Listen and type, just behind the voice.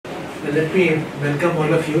Let me welcome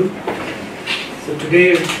all of you. So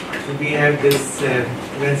today we have this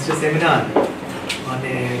Wednesday seminar on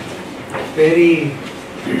a very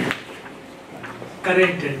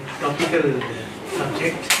current and topical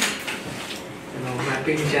subject,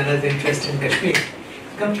 mapping China's interest in Kashmir.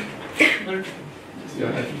 Come.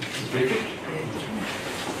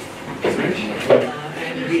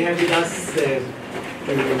 And we have with us to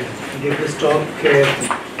give this talk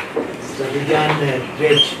Mr. Vigyan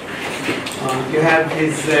Reg. You have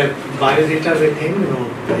his biodata with him.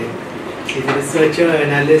 He's a researcher,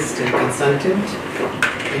 analyst, and consultant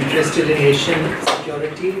interested in Asian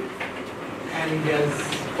security and India's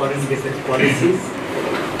foreign defense policies.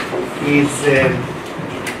 He's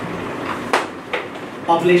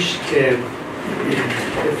published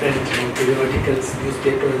different periodicals,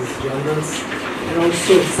 newspapers, journals, and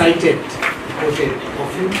also cited, quoted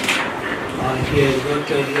often. He has worked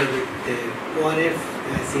earlier with ORF,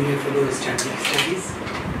 Senior Fellow in Strategic Studies.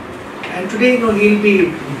 And today, he'll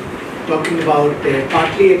be talking about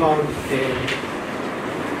partly about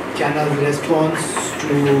China's response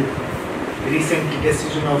to the recent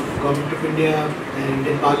decision of Government of India and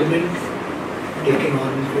Indian Parliament taken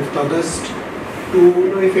on 5th August to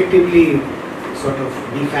effectively sort of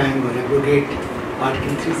defang or abrogate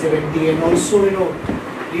Article 370 and also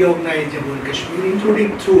reorganize Jammu and Kashmir,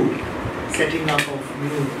 including through setting up of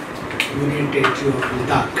new Union territory of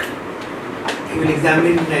Ladakh. He will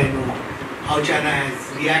examine how China has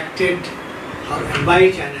reacted, and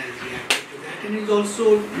why China has reacted to that, and he'll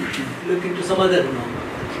also look into some other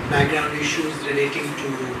background issues relating to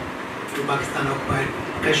Pakistan-Occupied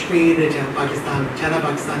Kashmir,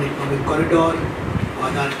 China-Pakistan Economic Corridor,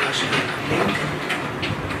 Gwadar-Kashgar link,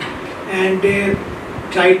 and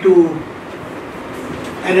try to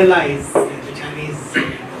analyze the Chinese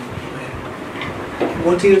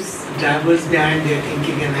motives, drivers behind their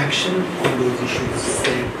thinking and action on those issues.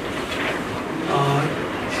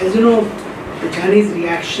 As you know, the Chinese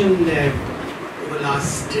reaction over the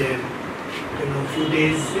last few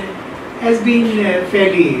days has been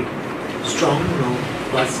fairly strong.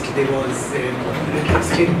 First, there was a written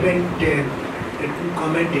statement, written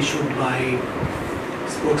comment issued by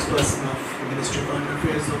spokesperson of Ministry of Foreign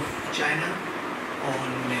Affairs of China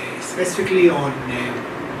on specifically on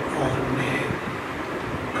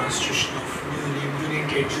constitution of Union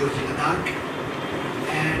Territory of Ladakh,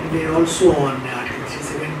 and also on Article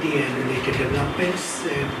 370 and related developments.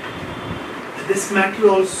 This matter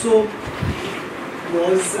also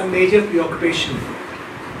was a major preoccupation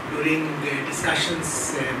during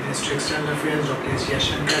discussions Minister of External Affairs Dr. S.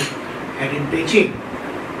 Jaishankar had in Beijing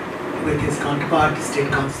with his counterpart, State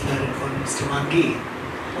Councillor and Foreign Minister Mangi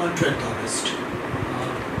on 12th August.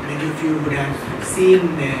 Many of you would have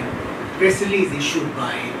seen press release issued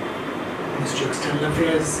by Ministry of External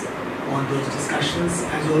Affairs on those discussions,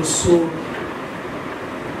 as also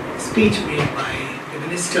speech made by the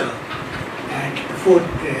Minister at the 4th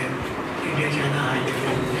India-China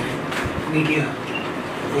high-level media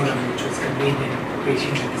forum, which was convened in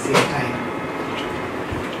Beijing at the same time.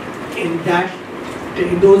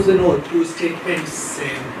 In those two statements,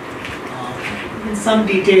 in some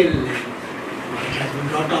detail, it has been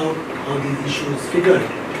brought out how these issues figured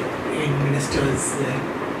in Minister's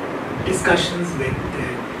discussions with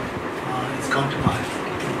his counterpart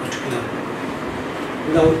in particular.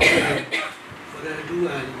 Without further ado,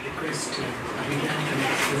 I'll request Vigyan to make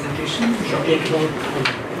his presentation. It will take about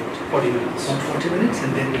 40 minutes. About 40 minutes,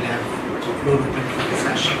 and then we'll have the floor open for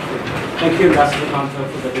discussion. Thank you, Ambassador Kanta,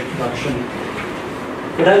 for the introduction.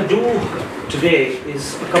 What I'll do today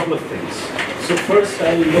is a couple of things. So first,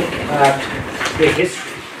 I'll look at the history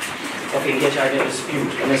of India-China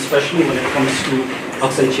dispute, and especially when it comes to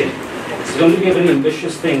Aksai Chin. It's going to be a very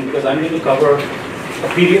ambitious thing because I'm going to cover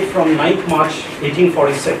a period from 9th March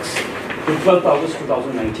 1846 to 12th August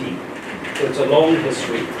 2019. So it's a long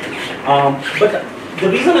history. But the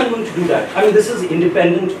reason I'm going to do that, this is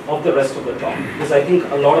independent of the rest of the talk, because I think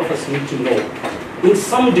a lot of us need to know, with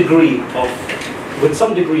some degree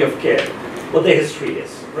of care, what the history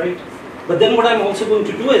is, right? But then what I'm also going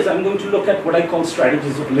to do is I'm going to look at what I call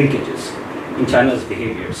strategies of linkages in China's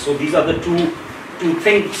behavior. So these are the two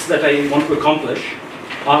things that I want to accomplish.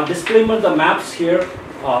 Disclaimer, the maps here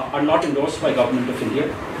are not endorsed by Government of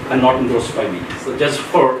India and not endorsed by me. So just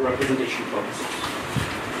for representation purposes.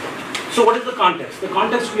 So what is the context? The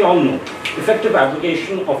context we all know. Effective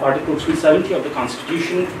abrogation of Article 370 of the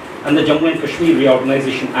Constitution and the Jammu and Kashmir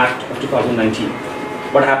Reorganization Act of 2019.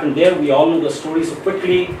 What happened there, we all know the story so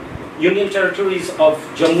quickly. Union territories of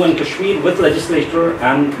Jammu and Kashmir with legislature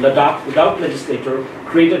and Ladakh without legislature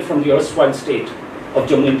created from the erstwhile state of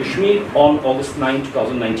Jammu and Kashmir on August 9,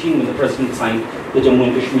 2019, when the President signed the Jammu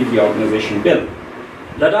and Kashmir Reorganization Bill.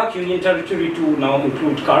 Ladakh Union Territory to now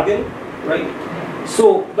include Kargil, right?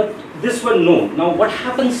 So, but this one, no. Now, what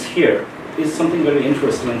happens here is something very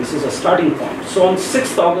interesting, and this is a starting point. So, on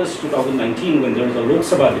 6th August 2019, when there is a Lok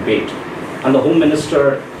Sabha debate, and the Home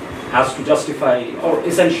Minister has to justify or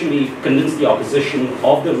essentially convince the opposition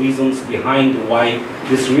of the reasons behind why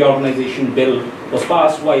this reorganization bill was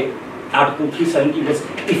passed, why Article 370 was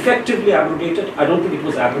effectively abrogated. I don't think it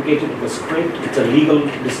was abrogated, it was scrapped. It's a legal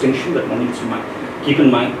distinction that one needs to keep in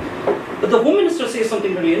mind. But the Home Minister says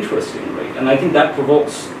something very interesting, right? And I think that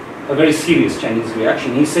provokes a very serious Chinese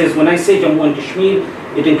reaction. He says, when I say Jammu and Kashmir,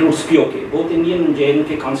 it includes POK. Both Indian and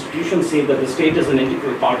JNK constitutions say that the state is an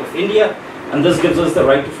integral part of India, and this gives us the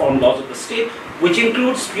right to form laws of the state, which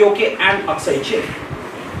includes POK and Aksai Chin.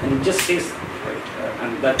 And he just says, right,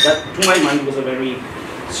 and that to my mind was a very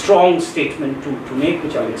strong statement to make,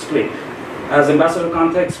 which I'll explain. As Ambassador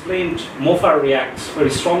Kanta explained, MOFA reacts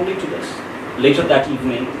very strongly to this. Later that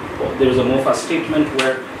evening, there is a MOFA statement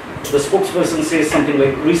where the spokesperson says something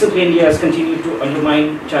like, recently India has continued to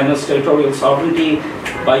undermine China's territorial sovereignty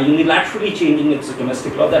by unilaterally changing its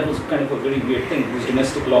domestic law. That was kind of a very weird thing, because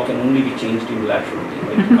domestic law can only be changed unilaterally,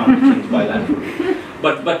 right? It can't be changed bilaterally.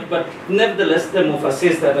 But nevertheless, the MOFA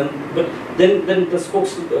says that, but then the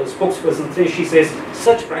spokesperson says, she says,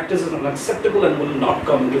 such practice is unacceptable and will not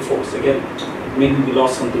come into force. Again, maybe we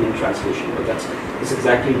lost something in translation, but that's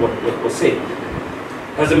exactly what was said.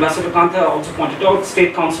 As Ambassador Kanta also pointed out,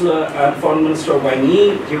 State Councillor and Foreign Minister Wang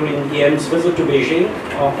Yi, during EM's visit to Beijing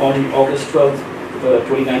on August 12,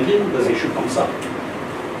 2019, this issue comes up.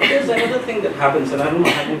 There's another thing that happens, and I don't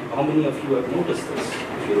know how many of you have noticed this.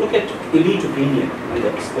 If you look at elite opinion, and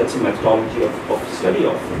that's a methodology of study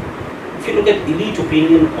of, if you look at elite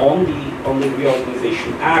opinion on the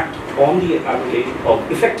Reorganization Act, on the abrogation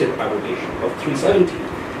of effective abrogation of 370,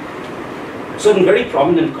 certain very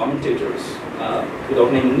prominent commentators,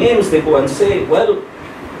 without naming names, they go and say, well,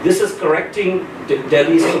 this is correcting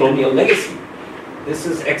Delhi's colonial legacy. This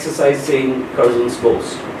is exercising Curzon's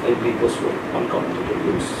boast. I believe was what one commentator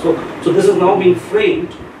used. So this is now being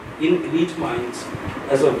framed in elite minds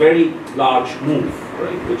as a very large move,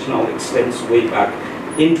 right, which now extends way back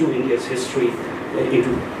into India's history,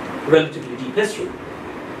 into relatively deep history.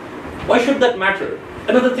 Why should that matter?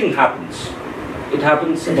 Another thing happens. It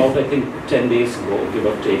happens about, I think, 10 days ago, give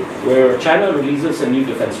or take, where China releases a new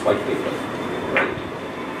defense white paper, right?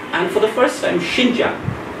 And for the first time, Xinjiang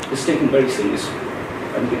is taken very seriously.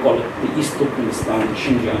 And we call it the East Turkmenistan,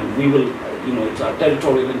 Xinjiang. We will, it's our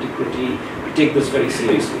territorial integrity. We take this very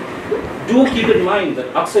seriously. Do keep in mind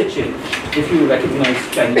that Aksai Chin, if you recognize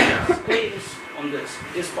Chinese claims on this,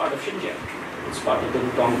 is part of Xinjiang. It's part of the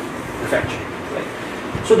Hutong prefecture, right?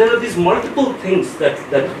 So there are these multiple things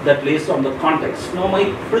that lays on the context. Now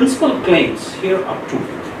my principal claims here are two.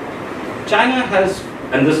 China has,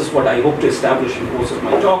 and this is what I hope to establish in the course of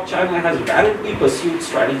my talk, China has validly pursued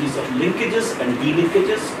strategies of linkages and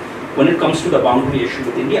delinkages when it comes to the boundary issue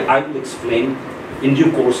with India. I will explain in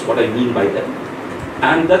due course what I mean by that.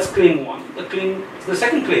 And that's claim one. The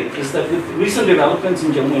second claim is that with recent developments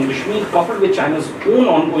in Jammu and Kashmir, coupled with China's own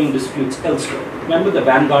ongoing disputes elsewhere. Remember, the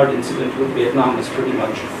Vanguard incident with Vietnam is pretty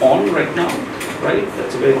much on right now, right?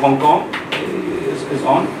 That's where Hong Kong is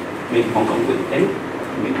on. Maybe Hong Kong will end.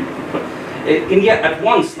 Maybe. But India at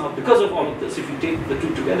once, now because of all of this, if you take the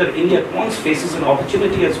two together, India at once faces an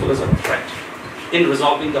opportunity as well as a threat in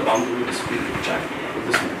resolving the boundary dispute with China at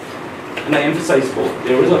this moment. And I emphasize both.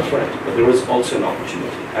 There is a threat, but there is also an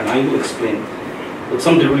opportunity. And I will explain with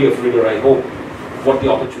some degree of rigor, I hope, what the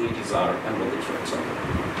opportunities are and what the threats are.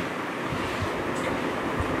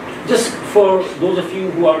 Just for those of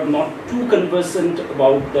you who are not too conversant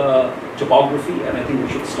about the topography, and I think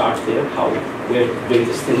we should start there, where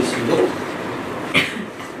various things go.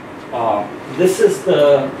 This is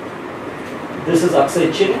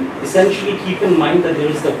Aksai Chin. Essentially, keep in mind that there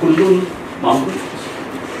is the Kullu mountain.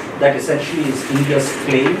 That essentially is India's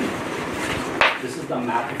claim. This is the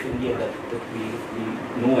map of India that we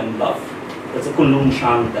know and love. That's a Kunlun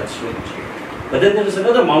Shan, that's right. But then there is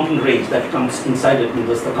another mountain range that comes inside it, and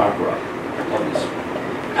that's the Karakoram, obviously.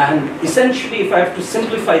 And essentially, if I have to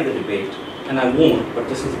simplify the debate, and I won't, but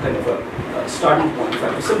this is kind of a starting point, if I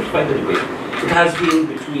have to simplify the debate, it has been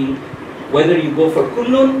between whether you go for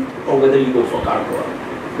Kunlun or whether you go for Karakoram.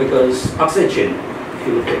 Because Aksai Chin, if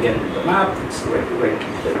you look again at the map, it's right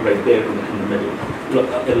there in the middle.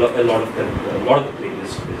 A lot of the plane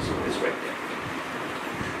is right there.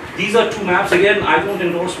 These are two maps. Again, I don't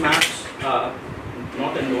endorse maps.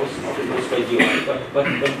 not endorsed by GOI, but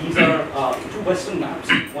these are two Western maps.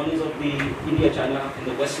 One is of the India-China in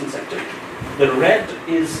the Western sector. The red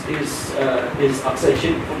is Aksai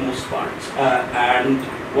Chin for most parts, and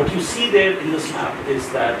what you see there in this map is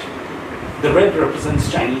that the red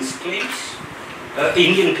represents Chinese claims,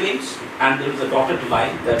 Indian claims, and there is a dotted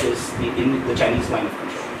line that is the Chinese line of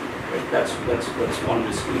control. Right? That's one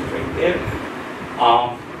dispute right there.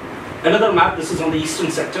 Another map, this is on the eastern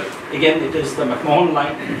sector. Again, it is the McMahon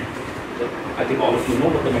line. I think all of you know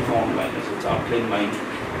what the McMahon line is. It's our plain line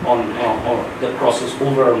that crosses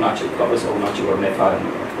over Arunachal, covers Arunachal or Nepal,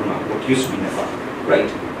 and what used to be Nepal, right?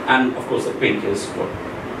 And of course, the pink is what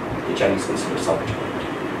the Chinese consider South-Tibet,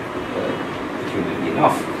 peculiarly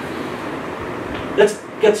enough. Let's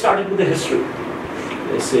get started with the history.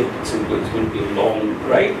 They say it's going to be a long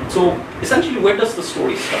ride. So essentially, where does the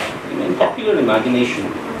story start? In popular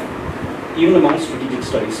imagination, even among strategic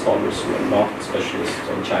studies scholars who are not specialists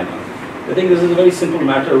on China, I think this is a very simple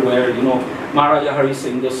matter where, Maharaja Hari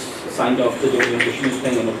Singh just signed off the Jammu and Kashmir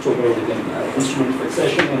thing in October with an instrument of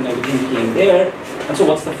accession, and everything came there. And so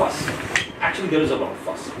what's the fuss? Actually, there is a lot of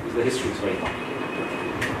fuss because the history is very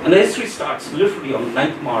complicated. And the history starts literally on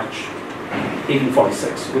 9th March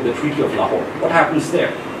 1846 with the Treaty of Lahore. What happens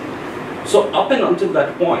there? So up and until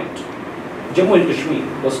that point, Jammu and Kashmir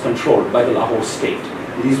was controlled by the Lahore state.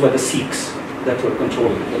 These were the Sikhs that were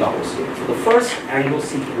controlling the Lahore state. So the first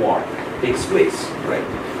Anglo-Sikh war takes place, right?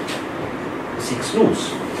 The Sikhs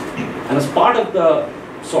lose. And as part of the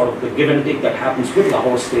sort of the give and take that happens with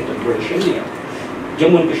Lahore state and British India,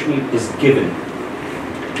 Jammu and Kashmir is given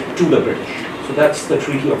to the British. So that's the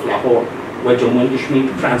Treaty of Lahore, where Jammu and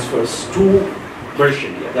Kashmir transfers to British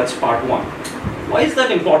India. That's part one. Why is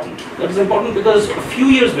that important? That is important because a few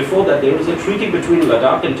years before that, there was a treaty between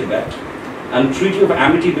Ladakh and Tibet, and Treaty of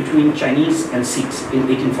Amity between Chinese and Sikhs in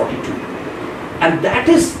 1842. And that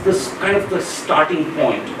is this kind of the starting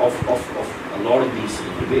point of a lot of these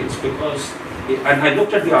debates, because, and I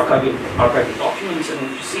looked at the archival documents, and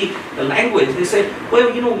if you see the language, they say,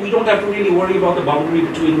 well, we don't have to really worry about the boundary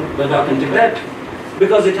between Ladakh and Tibet,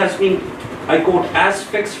 because it has been, I quote, as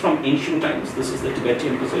fixed from ancient times, this is the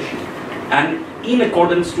Tibetan position, and in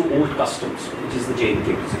accordance to old customs, which is the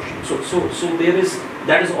J&K position. So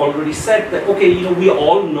that is already said that, okay, we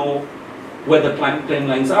all know where the claim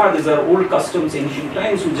lines are. These are old customs, ancient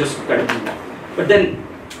times, we just kind of move on. But then,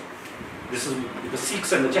 this is the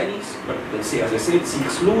Sikhs and the Chinese, but let's say, as I said,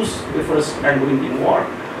 Sikhs lose the first Anglo-Indian war,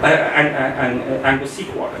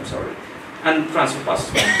 Anglo-Sikh war, I'm sorry, and transfer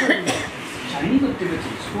passes. Chinese or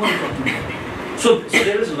Tibetans? Who are you talking about? So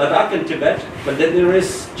there is Ladakh and Tibet, but then there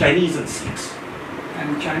is Chinese and Sikhs.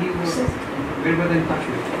 And Chinese were, where were they in touch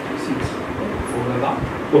with Sikhs? Over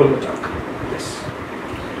Ladakh? Over Ladakh, yes.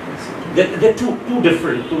 They're two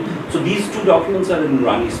different. So these two documents are in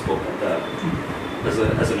Rani's book as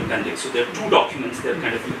an appendix. So there are two documents. They're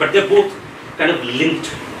kind of, but they're both kind of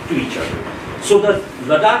linked to each other. So the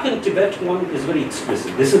Ladakh and Tibet one is very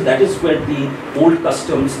explicit. That is where the old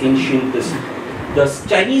customs, ancient, the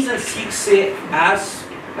Chinese and Sikhs say, as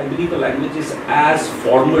I believe the language is, as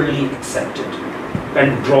formally accepted,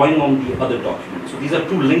 kind of drawing on the other documents. So these are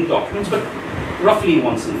two linked documents, but roughly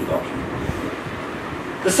one single document.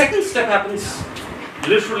 The second step happens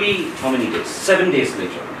literally how many days? 7 days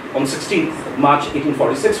later, on 16th March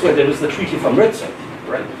 1846, where there is the Treaty of Amritsar,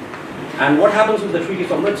 right? And what happens with the Treaty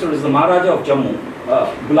of Amritsar is the Maharaja of Jammu,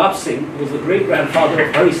 Gulab Singh, who was the great-grandfather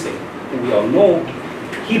of Hari Singh, who we all know,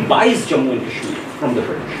 he buys Jammu and Kashmir from the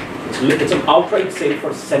British. It's an outright sale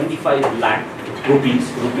for 75 lakh rupees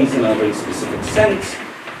in a very specific sense.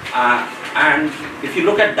 And if you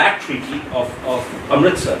look at that treaty of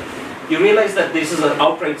Amritsar, you realize that this is an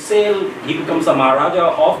outright sale. He becomes the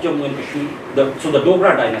Maharaja of Jammu and Kashmir. So the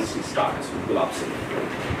Dogra dynasty starts with Gulab Singh.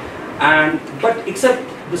 But except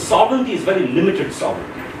the sovereignty is very limited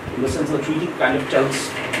sovereignty. In the sense the treaty kind of tells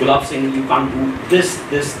Gulab Singh, you can't do this,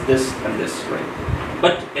 and this, right?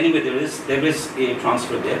 But anyway, there is a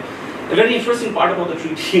transfer there. A very interesting part about the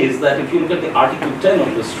treaty is that if you look at the Article 10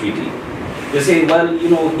 of this treaty, they say, well,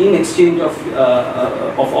 in exchange of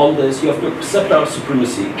all this, you have to accept our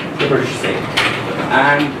supremacy, the British say.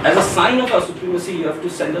 And as a sign of our supremacy, you have to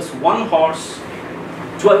send us 1 horse,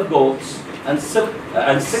 12 goats, and 6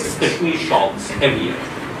 Kashmir shawls every year.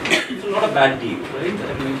 It's not a bad deal, right?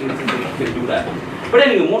 I mean, you can do that. But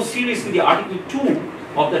anyway, more seriously, the Article 2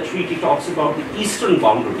 of the treaty talks about the eastern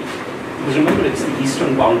boundary. Because remember, it's the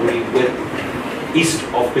eastern boundary with east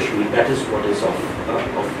of Kashmir. That is what is of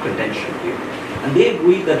contention here. And they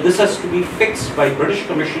agree that this has to be fixed by British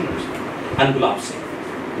commissioners and Gulab Singh.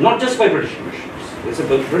 Not just by British commissioners. It's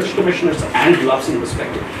about British commissioners and Gulab Singh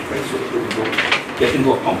respectively. Right? So it will go get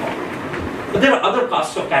into a compound. But there are other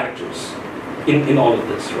casts of characters in all of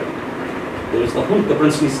this, right? There is the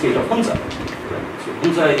princely state of Hunza. Right? So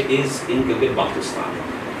Hunza is in Gilgit-Baltistan.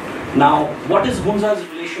 Now, what is Hunza's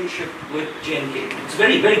relationship with J&K? It's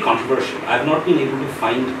very, very controversial. I have not been able to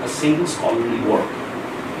find a single scholarly work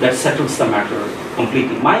that settles the matter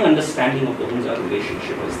completely. My understanding of the Hunza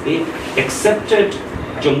relationship is they accepted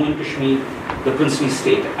Jammu and Kashmir, the princely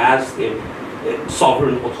state, as their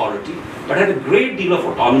sovereign authority, but had a great deal of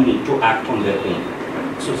autonomy to act on their own.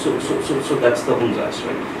 Right? So that's the Hunzas,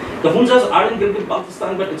 right? The Hunzas are in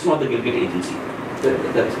Gilgit-Baltistan, but it's not the Gilgit agency.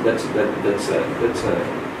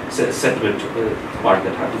 That's a separate part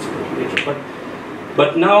that happens a little later.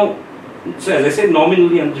 But now, so as I said,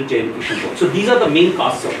 nominally under J&K control. So these are the main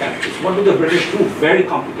castes of characters. What do the British do? Very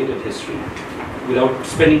complicated history. Without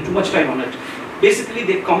spending too much time on it, basically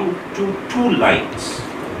they come to two lines.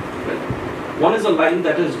 Right? One is a line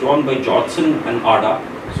that is drawn by Johnson and Arda.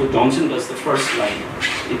 So Johnson does the first line.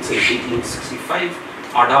 It's 1865.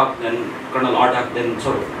 Colonel Arda then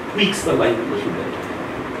sort of tweaks the line a little bit.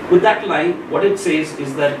 With that line, what it says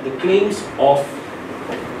is that the claims of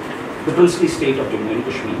the princely state of Jammu and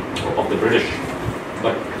Kashmir, of the British,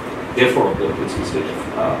 but therefore of the princely state of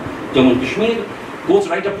Jammu and Kashmir, goes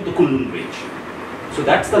right up to the Kunlun range. So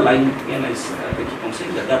that's the line, again I keep on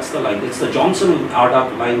saying that, that's the line. It's the Johnson-Arda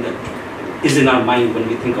line that is in our mind when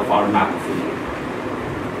we think of our map of India.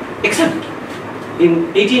 Except,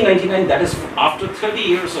 in 1899, that is after 30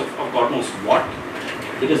 years of God knows what,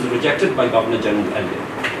 it is rejected by Governor General Elgin.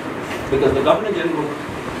 Because the Governor General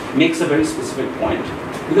makes a very specific point.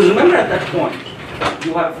 Because remember, at that point,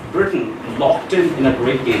 you have Britain locked in a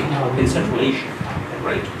great game in Central Asia,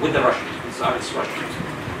 right, with the Russians, the Tsarist Russians.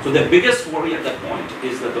 So their biggest worry at that point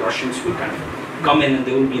is that the Russians will kind of come in and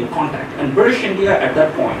they will be in contact. And British India at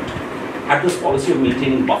that point had this policy of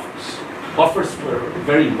maintaining buffers. Buffers were a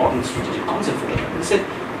very important strategic concept for them. They said,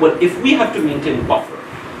 well, if we have to maintain buffer,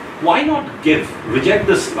 why not reject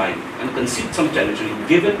this line and concede some territory,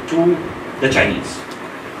 give it to the Chinese,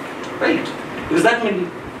 right? Because that means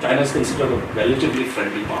China is considered a relatively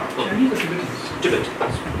friendly part. Chinese or Tibetans? Tibet.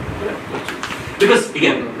 Because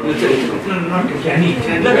again, not Chinese.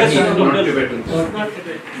 Not Tibetans. Not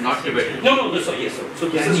Tibet. Not Tibetans. No, so yes, sir. So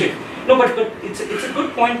this is it. No, but it's a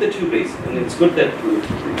good point that you raise, and it's good that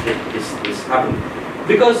this happened.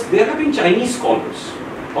 Because there have been Chinese scholars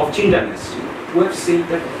of Qing dynasty who have said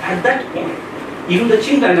that at that point, even the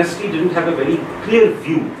Qing dynasty didn't have a very clear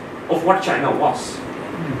view of what China was.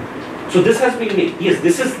 So this has been made. Yes,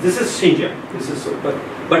 this is Xinjiang. This is so.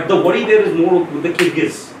 But the worry there is more with the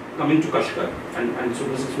Kyrgyz coming to Kashgar, and so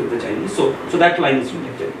this is with the Chinese. So that line is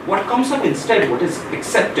rejected. What comes up instead, what is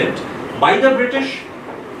accepted by the British,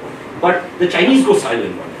 but the Chinese go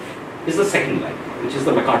silent on it, is the second line, which is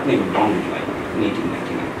the Macartney-MacDonald line in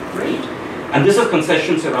 1899. Right? And this is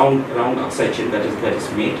concessions around Aksai Chin that is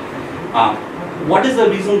made. What is the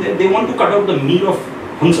reason? They want to cut out the meat of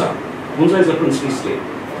Hunza. Hunza is a princely state.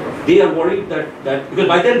 They are worried that because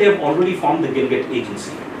by then they have already formed the Gilgit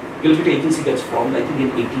agency. Gilgit agency gets formed, I think,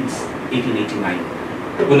 in 1889,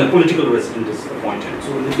 when a political resident is appointed.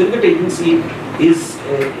 So when the Gilgit agency is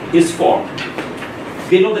formed,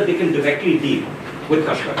 they know that they can directly deal with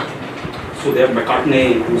Kashgar. So they have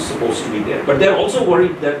Macartney, who's supposed to be there. But they're also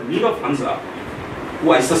worried that Mir of Hunza,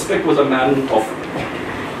 who I suspect was a man of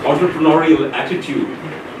entrepreneurial attitude,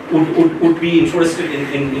 would be interested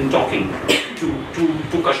in talking to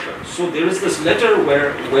Kashgar. So there is this letter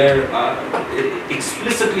where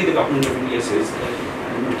explicitly the government of India says that, I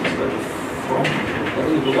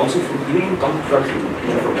think it was also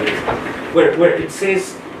where it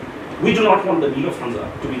says, we do not want the Mir of Hunza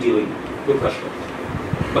to be dealing with Kashgar.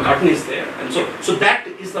 Macartney is there, and so that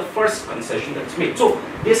is the first concession that's made. So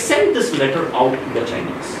they send this letter out to the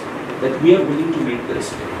Chinese that we are willing to make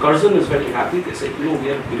this. Curzon is very happy. They said, we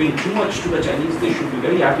are giving too much to the Chinese. They should be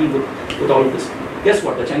very happy with all of this. Guess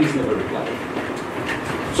what? The Chinese never replied.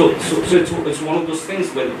 So it's one of those things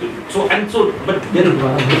where but then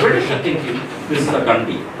the British are thinking this is a done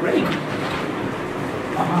deal, right?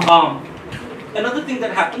 Another thing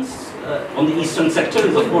that happens on the eastern sector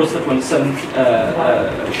is, of course, the 27th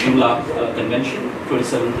Shimla Convention,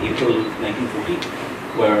 27th April 1940,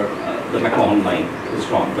 where the Macmahon line is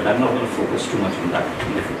drawn. But I'm not going to focus too much on that.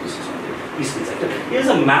 My focus is on the eastern sector. Here's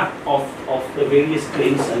a map of the various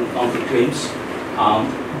claims and counterclaims.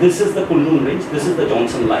 This is the Kunlun range. This is the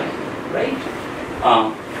Johnson line, right?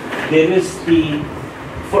 There is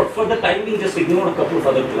for the time being, just ignore a couple of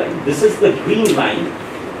other lines. This is the green line,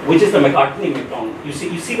 which is the Macartney-MacDonald. You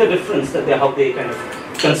see the difference that how they kind of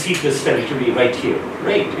concede this territory right here,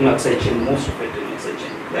 right? In Aksai Chin, most of it in Aksai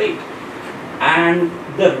Chin, right? and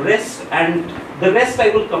the rest I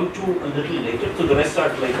will come to a little later. So the rest are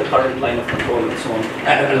like the current line of control and so on,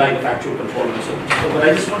 a line of actual control and so on. So, but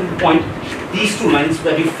I just wanted to point these two lines so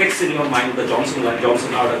that you fix in your mind the Johnson line,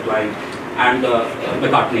 Johnson-Ardagh line, and the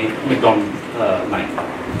McDonald line.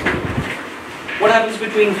 What happens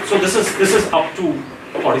between? So this is up to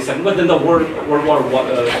 47, but then the World War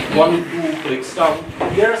I, II breaks down.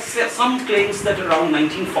 There are some claims that around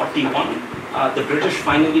 1941. The British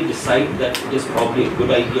finally decide that it is probably a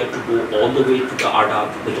good idea to go all the way to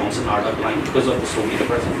the Johnson-Ardagh line because of the Soviet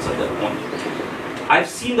presence at that point. I've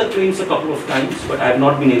seen the claims a couple of times, but I have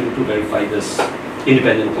not been able to verify this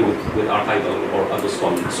independently with archival or other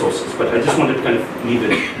scholarly sources. But I just wanted to kind of leave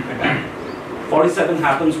it at that. 47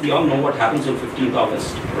 happens, we all know what happens on 15th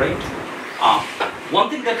August, right? One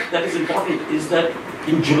thing that is important is that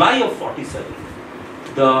in July of 47,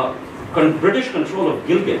 the British control of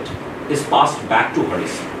Gilgit is passed back to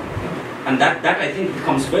Harissa. And that I think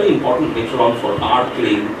becomes very important later on for our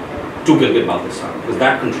claim to Gilgit-Baltistan, because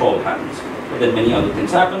that control happens. But then many other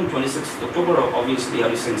things happen. 26th October, obviously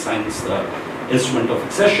Hari Singh signs the instrument of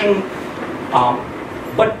accession.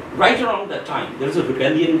 But right around that time, there is a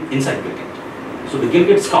rebellion inside Gilgit. So the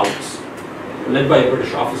Gilgit scouts, led by a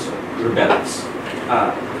British officer, rebels.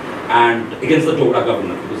 And against the Dogra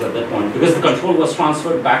governor, because at that point, because the control was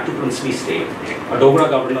transferred back to princely state, a Dogra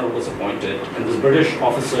governor was appointed, and this British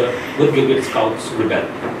officer with Gilgit scouts rebelled.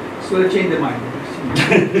 So they changed their mind.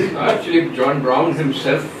 Actually, John Brown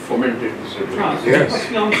himself fomented this rebellion. Yes.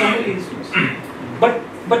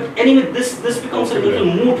 But anyway, this becomes a little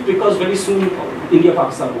moot because very soon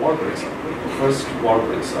India-Pakistan war breaks out. The first war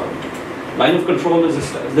breaks out. Line of control is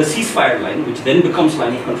the ceasefire line, which then becomes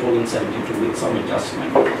line of control in 72 with some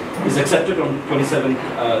adjustment, is accepted on 27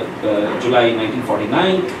 July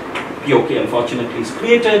 1949. POK unfortunately is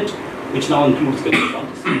created, which now includes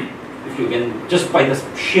Gilgit-Baltistan. If you can, just by the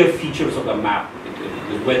sheer features of the map,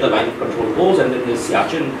 where the line of control goes, and then there's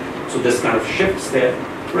Siachen, so this kind of shifts there,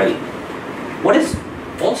 right? What is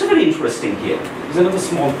also very interesting here is another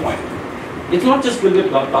small point. It's not just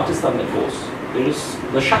Gilgit-Baltistan that goes. There is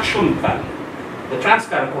the Shaksham Valley, the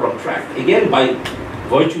Trans-Karakoram tract, again by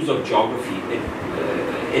virtues of geography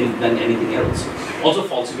than anything else, also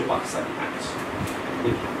falls into Pakistani hands,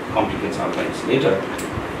 which complicates our lives later.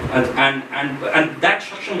 And that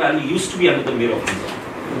Shaksham Valley used to be under the Mir of Nizam,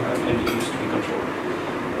 and it used to be controlled.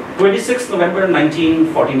 26th November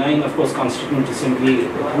 1949, of course, Constituent Assembly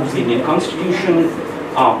approves the Indian Constitution.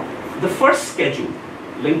 The first schedule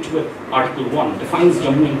linked with Article 1 defines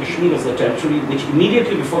Jammu and Kashmir as a territory which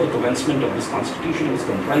immediately before the commencement of this constitution was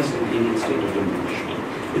comprised of the Indian state of Jammu and Kashmir.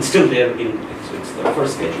 It's still there it's the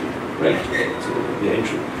first schedule, right? So the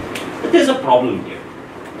entry. But there's a problem here.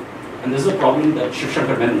 And there's a problem that Shiv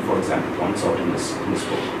Shankar Menon, for example, points out in this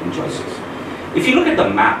book, in Choices. If you look at the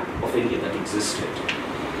map of India that existed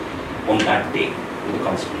on that day when the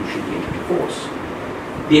constitution came into force,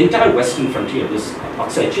 the entire western frontier, this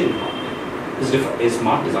Aksai Chin, is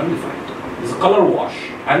marked as undefined. There's a color wash.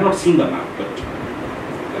 I have not seen the map, but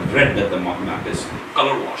I've read that the map is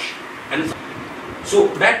color wash. And so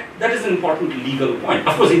that is an important legal point.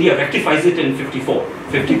 Of course, India rectifies it in 54.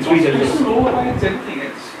 53 there is.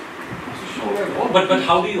 But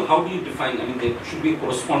how do you define? I mean, there should be a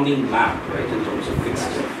corresponding map, right, in terms of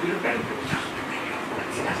fixed.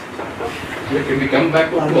 Can we come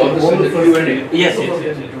back to all this in the Q&A? Yes.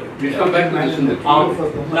 We'll come back to this in the Q&A.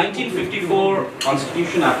 1954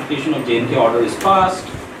 Constitution application of J&K order is passed.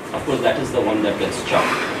 Of course, that is the one that gets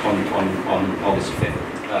chucked on August 5th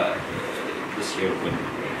this year with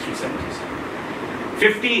 370s.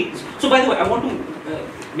 50. So, by the way, I want to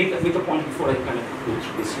make a point before I kind of go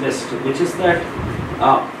through this list, which is that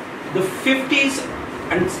the 50s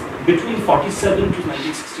and between 47 to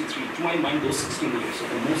 1963, to my mind, those 16 years are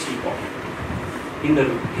the most important in the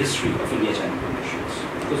history of India-China relations.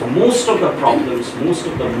 Because most of the problems, most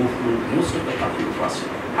of the movement, most of the cutting thrust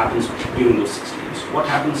happens during those 60 years. What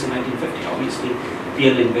happens in 1950? Obviously,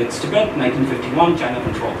 PL invades Tibet. 1951, China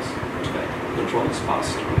controls Tibet. Control is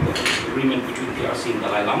passed. The agreement between PRC and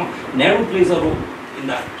Dalai Lama. Nehru plays a role in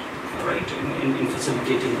that, right, in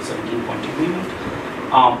facilitating the 17-point agreement.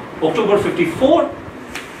 October 54,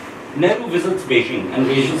 Nehru visits Beijing and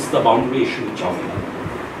raises the boundary issue with Chao.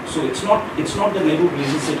 So it's not that Nehru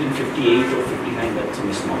raises it in 58 or 59, that's a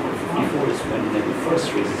misnomer. 54 is when Nehru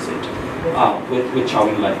first raises it with Chao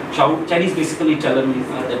Enlai. Chinese basically tell him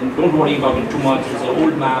that don't worry about it too much, these are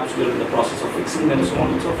old maps, we're in the process of fixing them, so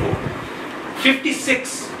on and so forth.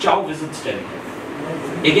 56, Chao visits Delhi.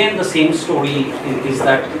 Again, the same story is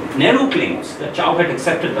that Nehru claims that Chao had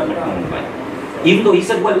accepted the McMahon line. Even though he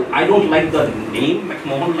said, well, I don't like the name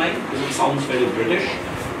McMahon Line because it sounds very British,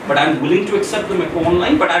 but I'm willing to accept the McMahon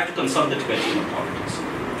Line, but I have to consult the Tibetan authorities.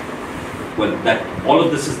 Well, all of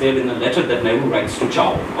this is there in a letter that Nehru writes to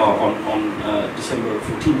Chow on December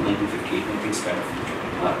 14, 1958, when things kind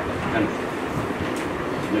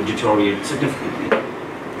of deteriorated significantly.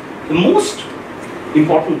 The most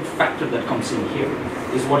important factor that comes in here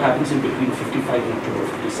is what happens in between 55 and October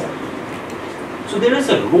 57. So there is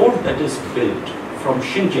a road that is built from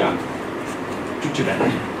Xinjiang to Tibet,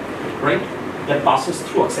 right? That passes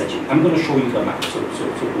through Aksai Chin. I'm going to show you the map, so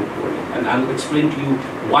don't worry, and I'll explain to you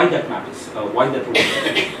why that map is, why that road is.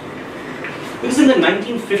 Because in the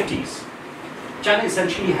 1950s, China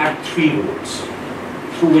essentially had 3 roads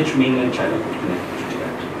through which mainland China could connect to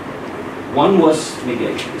Tibet. One was,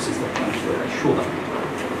 this is the point where I show that.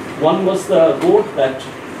 One was the road that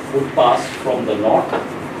would pass from the north.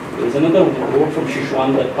 There is another road from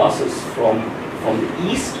Sichuan that passes from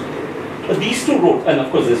the east. But these 2 roads, and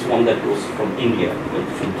of course there's one that goes from India,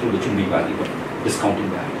 through the Chumbi Valley, but discounting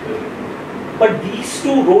that. But these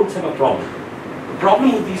 2 roads have a problem. The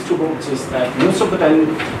problem with these 2 roads is that most of the time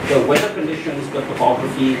the weather conditions, the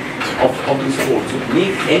topography of these roads would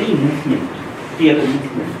make any movement, PLA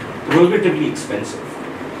movement, prohibitively expensive.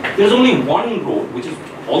 There's only one road which is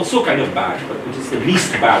also kind of bad, but which is the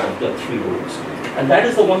least bad of the 3 roads. And that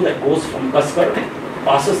is the one that goes from Kashgar,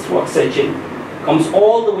 passes through Aksai Chin, comes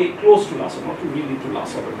all the way close to Lhasa, not really to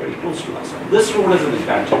Lhasa, but very close to Lhasa. This road has an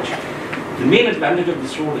advantage. The main advantage of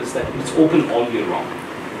this road is that it's open all year round,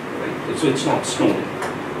 right? So it's not snowing.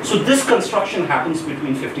 So this construction happens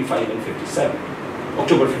between 55 and 57,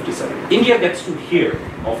 October 57. India gets to hear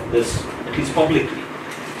of this, at least publicly,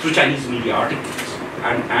 through Chinese media articles.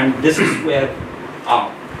 And this is where,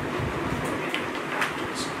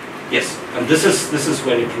 yes, and this is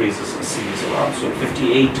where it raises a series of alarms. So in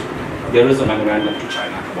 58, there is a memorandum to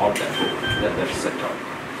China about that road that is set up.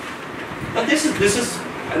 Now this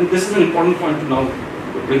is an important point to now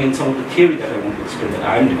bring in some of the theory that I want to explain that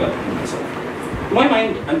I am developing myself. In my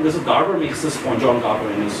mind, and this is Garber makes this point, John Garber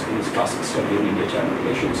in his classic study on India-China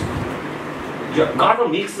relations. Garber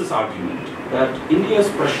makes this argument that India's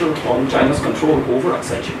pressure on China's control over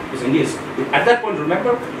Aksai Chin, because India is, at that point,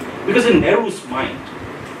 remember, because in Nehru's mind,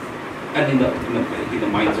 and in the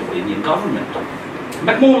minds of the Indian government,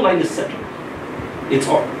 McMahon Line is settled. It's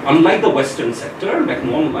unlike the Western sector,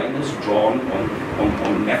 McMahon Line is drawn on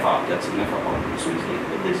NEFA, that's a NEFA boundary, so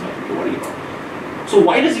there's nothing to worry about. So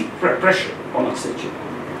why does he pressure on Aksai Chin?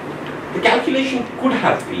 The calculation could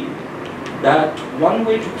have been that one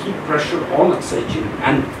way to keep pressure on Aksai Chin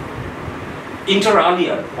and inter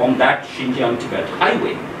alia on that Xinjiang-Tibet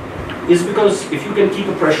highway is because if you can keep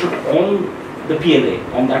a pressure on the PLA,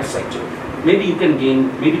 on that sector, maybe you can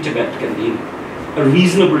gain, maybe Tibet can gain a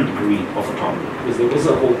reasonable degree of autonomy, because there was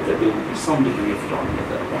a hope that there would be some degree of autonomy at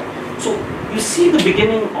that point. So you see the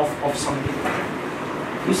beginning of something.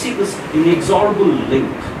 You see this inexorable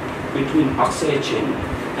link between Aksai Chin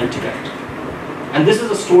and Tibet. And this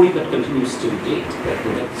is a story that continues till date, that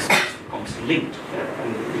this becomes linked,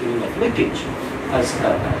 and the beginning of linkage as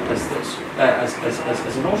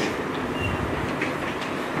a notion.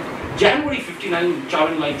 January 59, Chow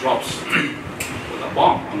En-lai drops a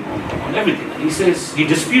bomb on everything. And he says, he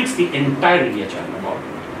disputes the entire India-China model.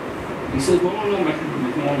 He says, no,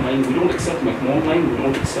 McMahon Line, we don't accept McMahon Line, we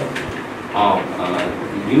don't accept,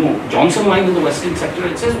 Johnson Line in the Western sector.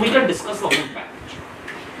 It says, we can discuss the whole package.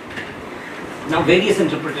 Now, various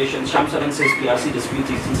interpretations. Shamsaran says PRC disputes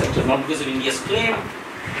Eastern sector, not because of India's claim,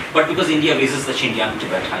 but because India raises the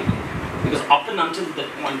Xinjiang-Tibet highway. Because up and until that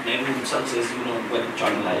point, Nehru himself says,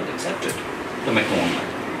 China had accepted the McMahon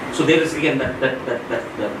Line. So there is again that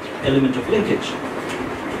element of linkage.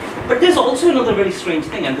 But there's also another very strange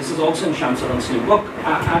thing, and this is also in Shamsaran's new book,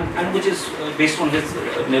 and which is based on his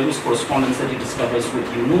Nehru's correspondence that he discovers with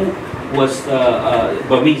Yunu, who was the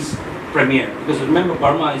Burmese premier. Because remember,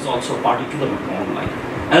 Burma is also a party to the McMahon Line.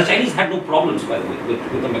 And the Chinese had no problems, by the way,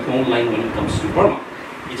 with the McMahon Line when it comes to Burma.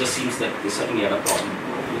 It just seems that they certainly had a problem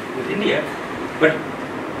with India. But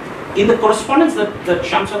in the correspondence that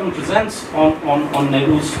Shamsaran presents on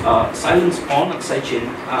Nehru's silence on Aksai Chin,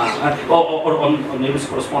 or on Nehru's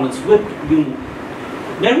correspondence with Yunu,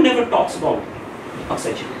 Nehru never talks about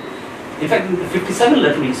Aksai Chin. In fact, in the 57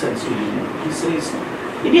 letter he sends to Yunu, he says,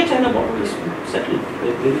 India-China border is settled.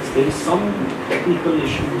 There is some technical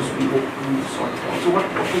issues we hope to sort out. So what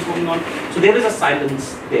is going on? So there is a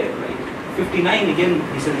silence there, right? 59 again,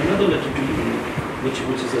 he sent another letter to Yunu,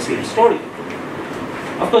 which is the same story.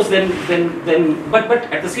 Of course, but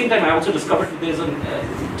at the same time, I also discovered that there's a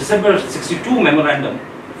December 62 memorandum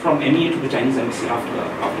from MEA to the Chinese embassy after the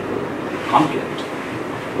conflict,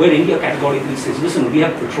 where India categorically says, listen, we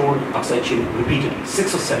have patrolled Aksai Chin repeatedly,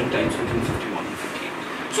 6 or 7 times between 51 and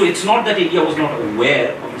 58. So it's not that India was not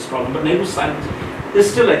aware of this problem, but Nehru's silence. There's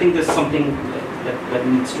still, I think, there's something that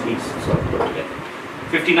needs to be sort of put together.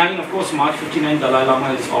 59, of course, March 59, Dalai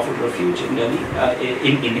Lama is offered refuge in Delhi,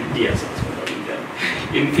 in India,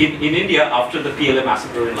 in India after the PLA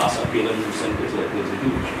massacre in Lhasa. PLA movement is a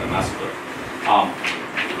huge massacre.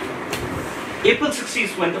 April 60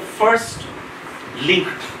 is when the first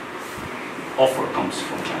linked offer comes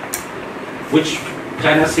from China, which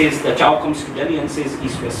China says that Chao comes to Delhi and says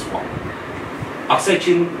East-West swap. Aksai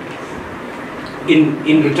Chin,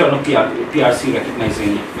 in return of PRC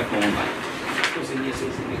recognizing McMahon line. Because India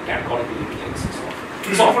says India categorically rejects this offer.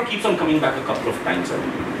 This offer keeps on coming back a couple of times.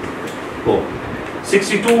 Go.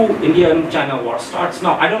 62, India and China war starts.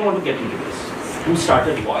 Now, I don't want to get into this. Who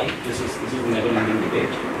started why? This is a never-ending debate,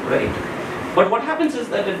 right? But what happens is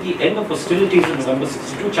that at the end of hostilities in November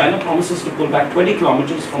 62, China promises to pull back 20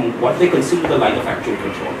 kilometers from what they consider the line of actual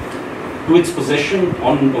control to its possession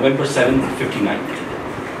on November 7,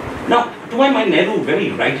 59. Now, to my mind, Nehru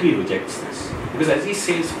very rightly rejects this. Because as he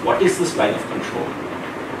says, what is this line of control?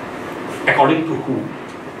 According to who?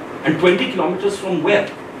 And 20 kilometers from where?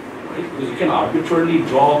 Right? Because you can arbitrarily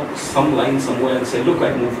draw some line somewhere and say, look,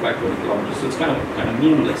 I moved back 20 kilometers. So it's kind of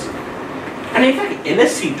meaningless. And in fact,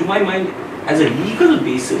 LSC, to my mind, as a legal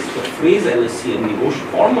basis, the phrase LSC and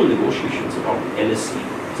formal negotiations about LSC,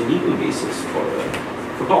 it's a legal basis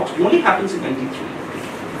for talks, only happens in 93.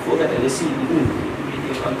 Before that, LSC even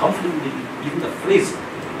uncomfortable with even the phrase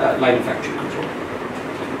line of actual control.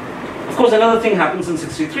 Of course, another thing happens in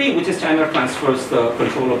 63, which is China transfers the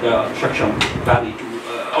control of the Shaksham Valley to,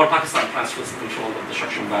 or Pakistan transfers the control of the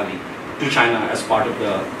Shaksham Valley to China as part of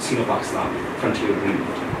the Sino-Pakistan Frontier Agreement.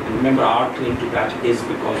 And remember, our claim to that is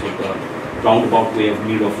because of the roundabout way of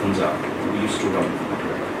Miro Funza we used to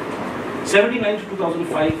run. 79 to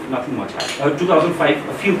 2005, nothing much happened. 2005,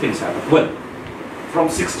 a few things happened. Well, from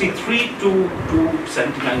 63 to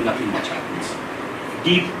 79, nothing much happens.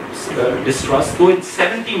 Deep distrust, though in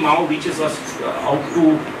 70, Mao reaches us out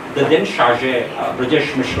to the then Shahjahan,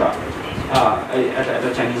 Brajesh Mishra, at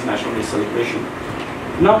a Chinese National Day celebration.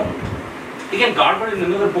 Now, again, Garber in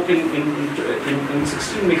another book in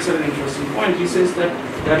 16 makes an interesting point. He says that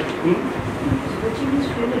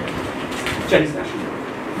Chinese National Day.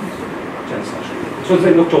 Chinese National Day. So it's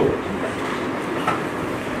in October.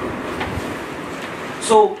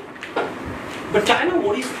 So, but China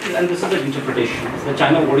worries, and this is an interpretation, that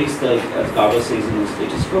China worries that, as Garber says in his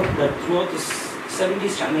latest book, that throughout the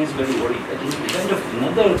 70s, China is very worried that in the event of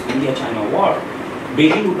another India-China war,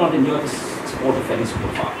 Beijing would not enjoy the support of any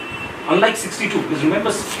superpower. Unlike 62, because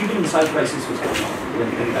remember, Cuban Missile Crisis was going on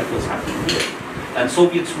when that was happening here. And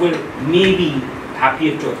Soviets were maybe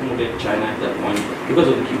happier to accommodate China at that point because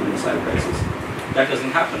of the Cuban Missile Crisis. That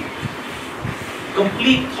doesn't happen.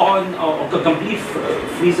 Complete thaw or complete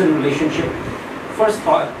freeze in relationship. First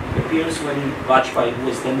thaw appears when Vajpayee, who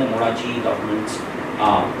was then the Moraji government's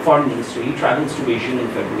foreign minister, he travels to Beijing in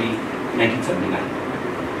February 1979.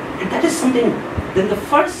 And that is something. Then the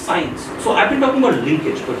first signs, so I've been talking about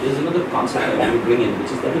linkage, but there's another concept I want to bring in,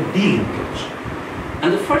 which is that of delinkage.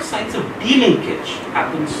 And the first signs of delinkage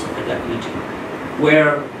happens at that meeting,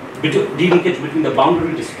 where delinkage between the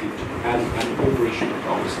boundary dispute and the cooperation of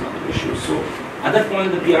Congress and other issues. So at that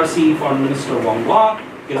point, the PRC Foreign Minister Wang Hua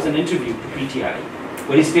gives an interview to PTI,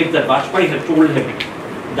 where he states that Vajpayee had told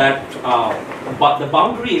him that the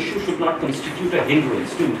boundary issue should not constitute a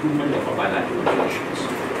hindrance to improvement of our bilateral relations.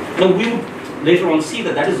 Now we would later on see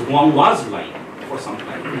that that is Wang Hua's line for some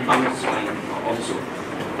time, Congress line also.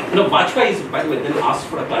 Now Vajpayee is, by the way, then asked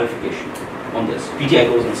for a clarification on this. PTI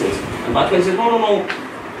goes and says, and Vajpayee says, no,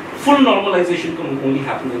 full normalization can only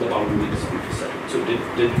happen in the boundary dispute settled. So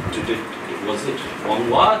was it Wang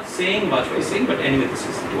Hua saying, Vajpayee saying, but anyway, this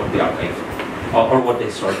is what the archive or what the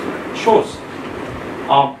historical record shows.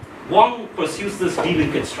 Wang pursues this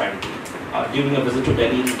delinkage strategy during a visit to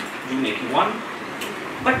Delhi in June 81.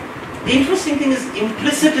 But the interesting thing is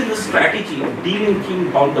implicit in the strategy of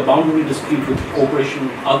delinking the boundary dispute with cooperation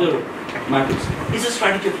and other matters is a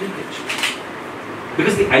strategy of linkage.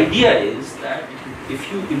 Because the idea is that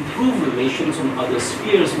if you improve relations on other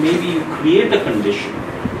spheres, maybe you create a condition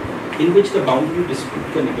in which the boundary dispute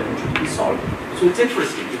can eventually be solved. So it's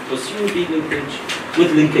interesting, you pursue delinkage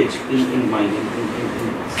with linkage in mind.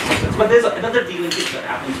 But there's another delinkage that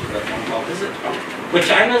happens with that Hong Kong visit, where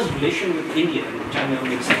China's relation with India, and China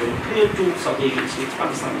makes it very clear to South Asian states,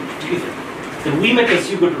 Pakistan in particular, that we may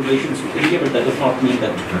pursue good relations with India, but that does not mean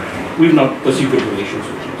that we will not pursue good relations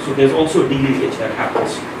with you. So there's also a delinkage that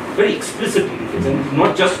happens very explicit linkage, and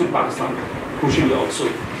not just with Pakistan, crucially also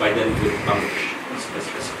by then with Bangladesh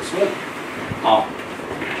as well.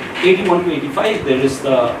 81 to 85, there is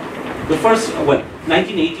the first,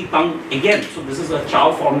 1980 Tang again, so this is a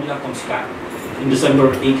Chow formula comes back in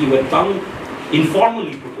December 80 where Tang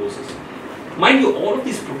informally proposes. Mind you, all of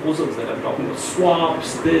these proposals that I'm talking about,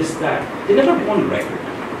 swaps, this, that, they never go on record.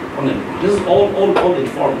 This is all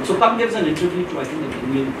informal. So Tang gives an interview to, I think, an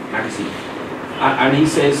Indian magazine, and he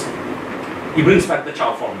says, he brings back the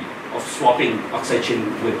Chow formula of swapping Aksai Chin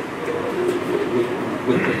with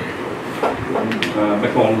the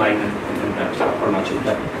McMahon line and that Arunachal,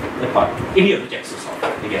 that part. India rejects this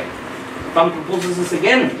offer again. Tang proposes this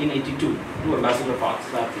again in 82 to Ambassador Park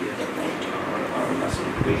Slapi at that point, or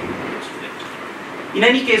Ambassador Beijing. In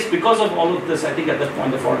any case, because of all of this, I think at that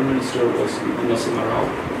point the foreign minister was Narasimha Rao,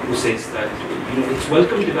 who says that it's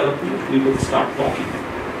welcome development. We will start talking.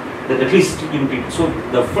 That at least people. So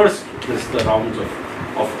the first, the rounds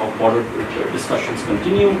of border discussions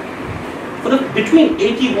continue. Between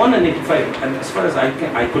 81 and 85, and as far as I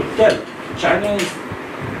could tell,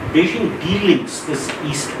 Beijing delinks this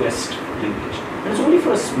east-west linkage. And it's only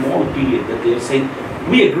for a small period that they are saying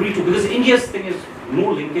we agree to, because India's thing is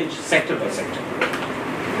no linkage sector by sector.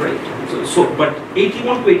 Right. But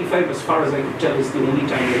 81 to 85, as far as I could tell, is the only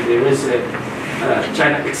time that there is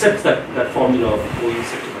China accepts that formula of going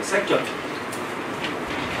sector by sector.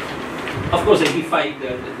 Of course, 85,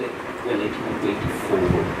 81 to 84,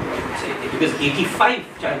 because 85,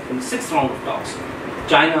 China, in the sixth round of talks,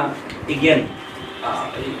 China again,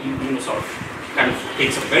 sort of kind of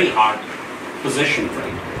takes a very hard position,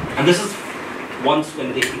 right? And this is once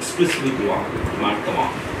when they explicitly demand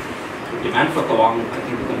Tawang. Demand for Tawang, I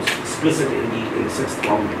think, becomes explicit in the sixth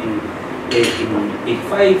round in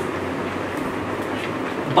 85.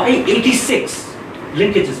 By 86,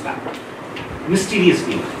 linkage is back,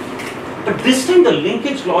 mysteriously. But this time the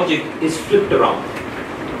linkage logic is flipped around.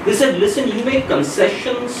 They said, listen, you make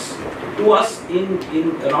concessions to us in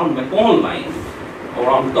around McMahon line,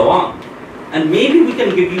 around Tawang, and maybe we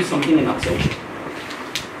can give you something in Aksai Chin.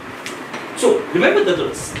 So remember that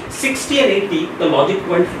the 60 and 80, the logic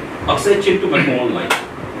went Aksai Chin to McMahon line,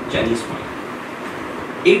 Chinese point.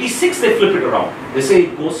 86, they flip it around. They say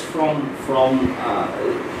it goes from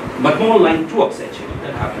McMahon line to Aksai Chin.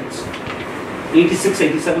 That happens. 86,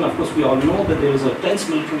 87, of course, we all know that there is a tense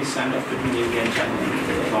military standoff between India and China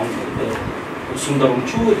along the Sundaram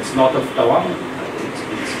Chu. It's north of Tawang.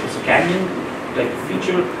 It's a canyon type of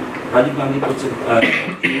feature. Rajiv Gandhi puts it.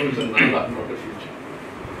 It was a Nala, not a feature.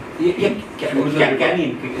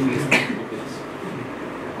 Canyon.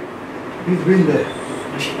 He's been there.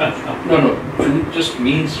 No, it just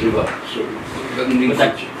means river, so it doesn't mean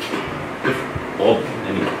feature.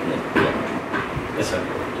 Yes, sir.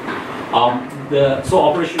 So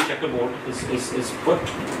Operation Checkerboard is put.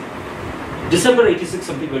 December 86,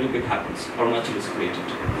 something very big happens. Arunachal is created.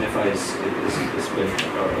 NFI is built.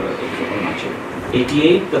 Arunachal.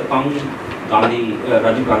 88, the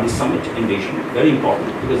Rajiv Gandhi summit in Beijing. Very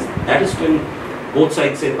important, because that is when both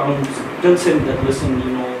sides say, tells him that, listen,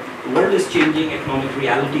 the world is changing, economic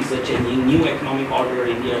realities are changing, new economic order,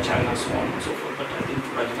 India, China, so on and so forth. But I think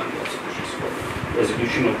Rajiv Gandhi also pushes for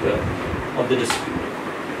resolution of the dispute.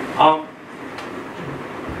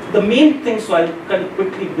 The main thing, so I'll kind of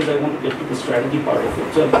quickly, because I want to get to the strategy part of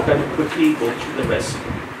it, so I'll kind of quickly go through the rest.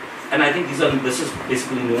 And I think this is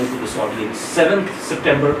basically known to this audience. 7th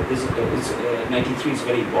September is 93 is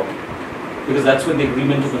very important, because that's when the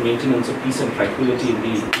agreement of the maintenance of peace and tranquility in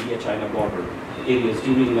the India-China border areas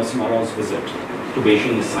during Narasimha Rao's visit to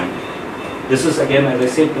Beijing is signed. This is, again, as I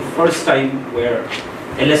said, the first time where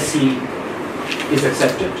LSC is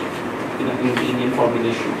accepted in the Indian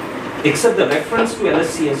formulation. Except the reference to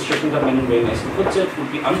LSC, as Shakuntala Menon very nicely puts it,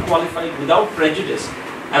 would be unqualified without prejudice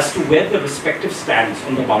as to where the respective stands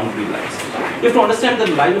on the boundary lines. You have to understand that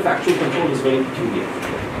the line of actual control is very peculiar,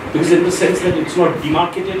 because in the sense that it's not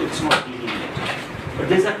demarcated, it's not delineated, but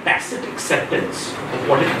there's a tacit acceptance of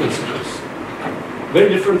what it considers. Very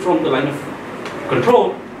different from the line of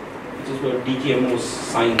control, which is where DTMOs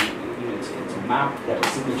sign, it's a map that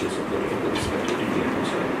has signatures of the respective DTMOs.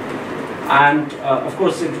 And of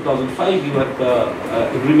course, in 2005, you had the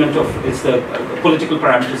agreement it's the political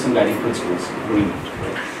parameters and guiding principles agreement.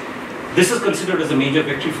 This is considered as a major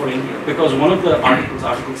victory for India, because one of the articles,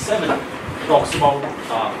 Article 7, talks about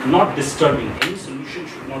not disturbing, any solution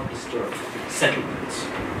should not disturb settlements.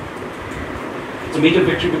 It's a major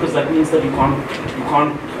victory because that means that you can't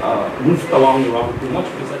move Tawang around too much,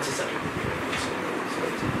 because that's a settlement.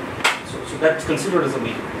 So that's considered as a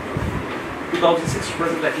major victory. 2006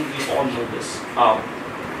 present, I think we all know this.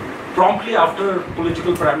 Promptly after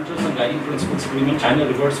political parameters and guiding principles agreement, China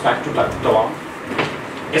reverts back to Taiwan.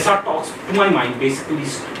 SR talks, to my mind, basically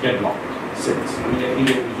deadlocked since. I mean, every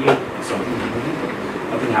year we hear something,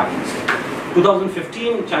 nothing happens.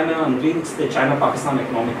 2015, China unveils the China-Pakistan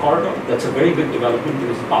Economic Corridor. That's a very big development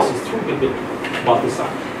because it passes through Gilgit-Baltistan.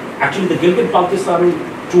 Actually, the Gilgit-Baltistan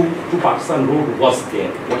to Pakistan road was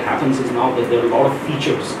there. What happens is now that there are a lot of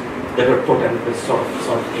features that are put and it's sort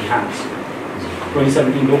of enhanced.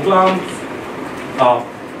 2017 Doklam.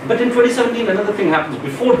 But in 2017, another thing happens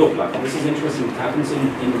before Doklam. This is interesting. It happens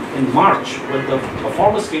in March when the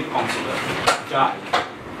former state councillor, Jai,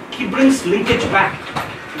 he brings linkage back.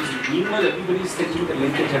 Meanwhile, everybody is thinking the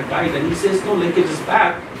linkage had died, and he says no, linkage is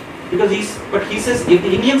back because he says if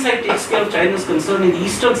the Indian side takes care of China's concern in the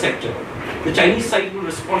eastern sector, the Chinese side will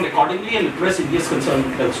respond accordingly and address India's concern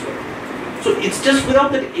elsewhere. So it's just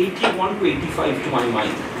without that 81 to 85 to my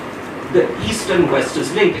mind. The east and west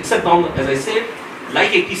is linked, except now, as I said,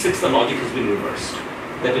 like 86, the logic has been reversed.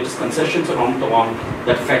 That it is concessions around Taiwan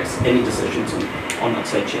that affects any decisions on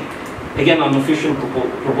Aksai Chin. Again, unofficial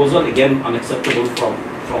proposal, again unacceptable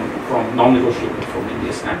from non-negotiable from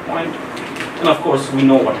India's standpoint. And of course, we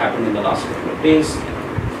know what happened in the last couple of days.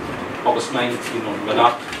 August 9th,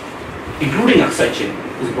 Ladakh, including Aksai Chin,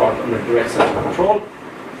 is brought under direct central control.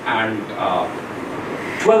 And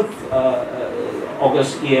 12th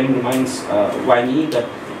August EM reminds Wang Yi that,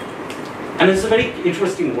 and it's a very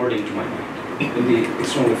interesting wording to my mind, in the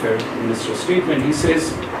External Affairs Minister's statement. He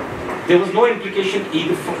says, there was no implication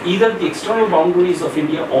either the external boundaries of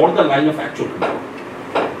India or the line of actual control.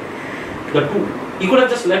 The two. He could have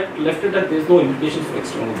just left it that there's no implications for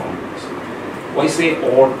external boundaries. Why say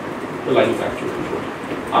or the line of actual control?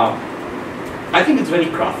 I think it's very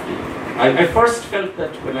crafty. I first felt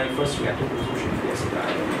that when I first reacted to the social media, I said,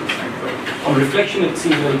 I don't understand. But on reflection, it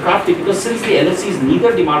seems very crafty because since the LSC is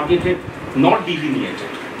neither demarcated nor delineated,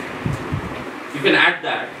 you can add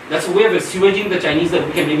that. That's a way of assuaging the Chinese that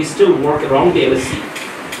we can maybe still work around the LSC,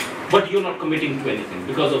 but you're not committing to anything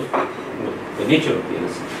because of the nature of the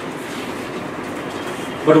LSC.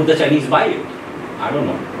 But would the Chinese buy it? I don't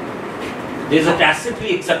know. There's a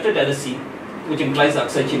tacitly accepted LSC, which implies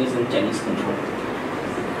Aksai Chin is in Chinese control.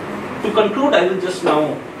 To conclude, I will just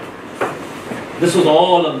now, this was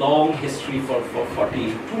all a long history for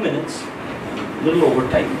 42 minutes, a little over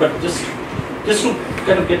time, but just to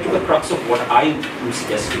kind of get to the crux of what I am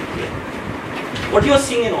suggesting here. What you are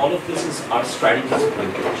seeing in all of this is our strategies of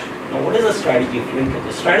linkage. Now, what is a strategy of linkage?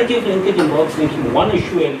 A strategy of linkage involves linking one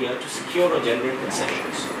issue area to secure or generate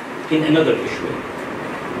concessions in another issue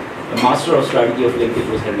area. The master of strategy of linkage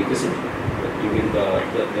was Henry Kissinger. During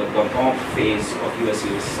the bomb phase of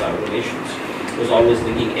US-US relations, it was always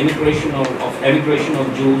linking emigration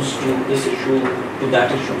of Jews to this issue, to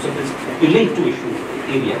that issue. So you link two issue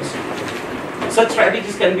areas. Such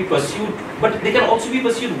strategies can be pursued, but they can also be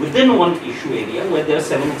pursued within one issue area where there are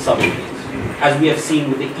several sub-areas, as we have seen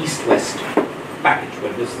with the East-West package,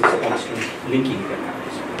 where this constant linking can happen.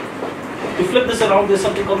 To flip this around, there's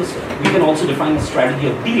something called this. We can also define a strategy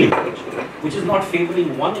of delinkage, which is not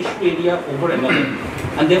favoring one issue area over another,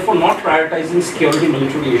 and therefore not prioritizing security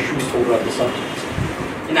military issues over other subjects.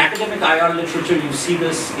 In academic IR literature, you see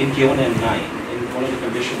this in K1 and 9, in one of the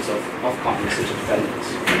conditions of compensated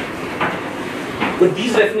dependence. With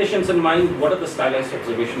these definitions in mind, what are the stylized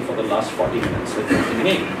observations for the last 40 minutes that we can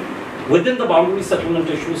make? Within the boundary settlement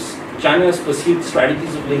issues, China has pursued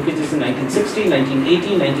strategies of linkages in 1960,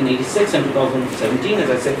 1980, 1986, and 2017. As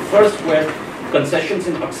I said, first where concessions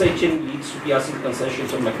in Aksai Chin leads to PRC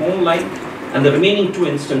concessions on McMahon line, and the remaining two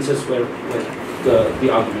instances where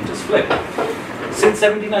the argument is flipped. Since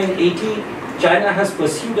 79-80, China has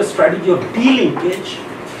pursued a strategy of delinkage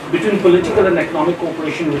between political and economic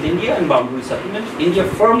cooperation with India and boundary settlement. India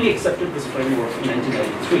firmly accepted this framework in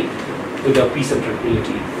 1993 with the Peace and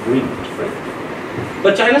Tranquility Agreement framework.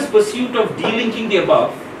 But China's pursuit of delinking the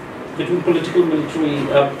above between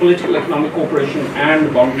political economic cooperation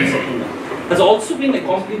and boundary settlement has also been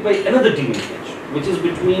accompanied by another delinkage, which is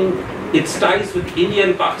between its ties with India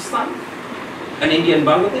and Pakistan and India and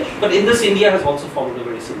Bangladesh. But in this, India has also followed a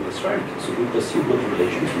very similar strategy. So we pursue good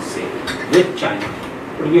relations, we say, with China.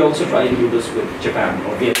 But we also try and do this with Japan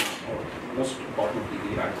or Vietnam or most importantly the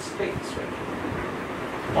United States.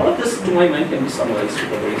 Right? All of this, to my mind, can be summarized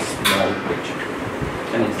with a very small picture.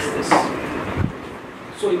 And it's this.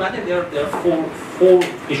 So imagine there are four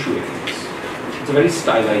issue areas. It's a very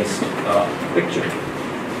stylized picture.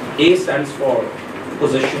 A stands for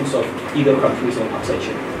positions of either countries on Aksai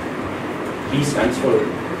Chin. B stands for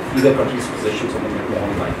either country's positions on the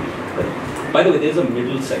McMahon line. By the way, there's a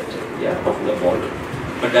middle sector, of the border,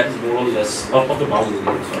 but that is more or less of the boundary.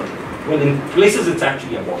 Sorry. Well, in places it's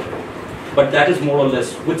actually a border. But that is more or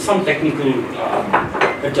less, with some technical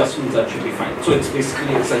adjustments, that should be fine. So it's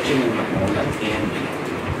basically Aksai Chin and McMahon, like A and B,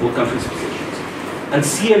 both countries' positions. And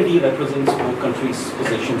C and D represents both countries'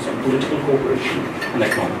 positions on political cooperation and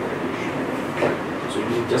economic cooperation. So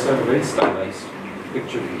you just have a very stylized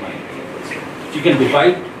picture in mind. So you can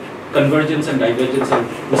divide convergence and divergence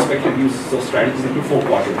and respective uses of strategies into 4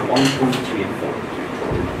 quadrants, 1, 2, 3, and 4.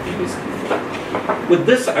 Basically. With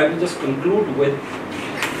this, I will just conclude with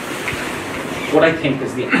what I think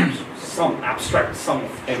is the some abstract sum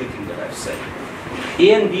of everything that I've said.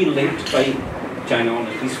 A and B linked by China on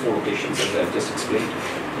at least 4 occasions, as I've just explained.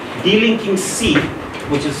 Delinking C,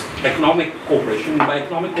 which is economic cooperation. By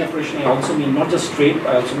economic cooperation, I also mean not just trade,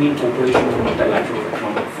 I also mean cooperation in multilateral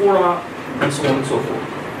economic fora, and so on and so forth.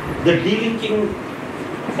 The delinking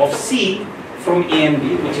of C from A and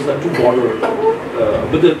B, which is the 2 border,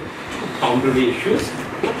 with the boundary issues,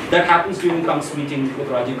 that happens during Kang's meeting with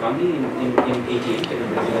Rajiv Gandhi in 88,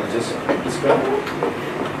 everybody has just described.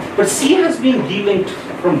 But C has been delinked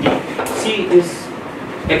from D. C is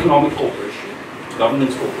economic cooperation,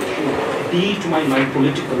 governance cooperation. D, to my mind,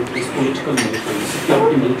 political, is political military,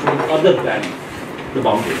 security military, other than the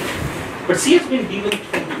boundary. But C has been delinked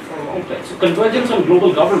from D for a long time. So convergence on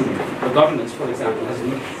global governance, for example,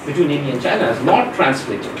 between India and China has not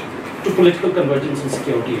translated to political convergence and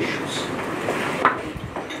security issues.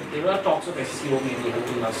 There are talks of SCO maybe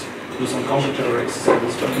helping us do some counter-terror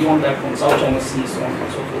exercises, but beyond that, from South China Sea, so on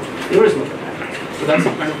and so forth, there is nothing. So that's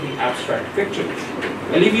a kind of the abstract picture.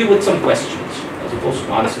 I'll leave you with some questions, as opposed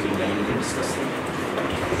to answering them, we can discuss them.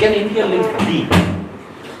 Can India link D?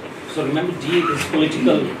 So remember, D is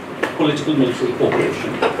political military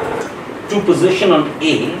cooperation, to position on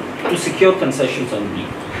A to secure concessions on B.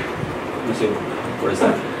 You say, what is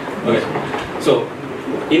that? Okay, so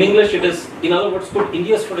in English it is, in other words, put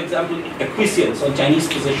India's, for example, acquiescence on Chinese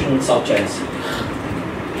position in South China Sea.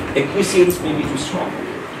 Acquiescence may be too strong.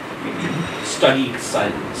 Studied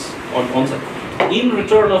silence in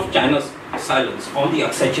return of China's silence on the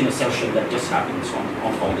Aksai Chin assertion that just happens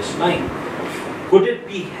on August 9. Could it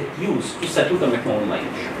be used to settle the McMahon line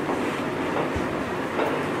issue?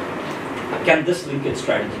 Can this linkage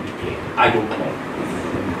strategy be played? I don't know.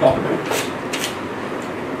 Talk about it.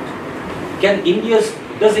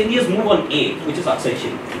 Does India's move on A, which is Aksai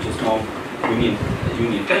Chin, which is now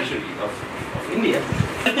Union territory of India,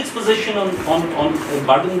 and its position on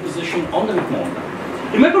bargaining position on the McMahon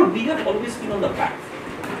line? Remember, we have always been on the back,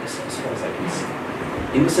 as far as I can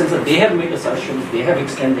see. In the sense that they have made assertions, they have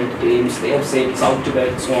extended claims, they have said South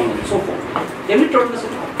Tibet, so on and so forth. Can we turn this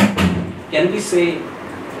around? Can we say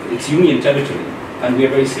it's Union territory and we are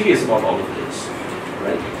very serious about all of this,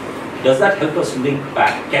 right? Does that help us link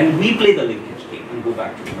back? Can we play the linkage game and go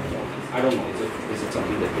back to the McMahon? I don't know. Is it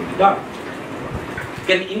something that can be done?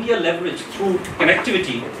 Can India leverage through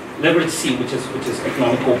connectivity, leverage C, which is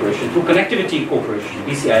economic cooperation, through connectivity cooperation,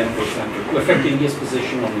 BCIM for example, to affect India's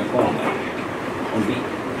position on McMahon on B?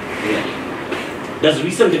 Yeah. Does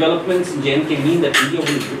recent developments in JNK mean that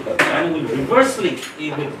China will reverse link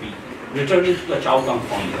A with B, returning to the Chaukang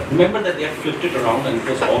formula? Remember that they have flipped it around and it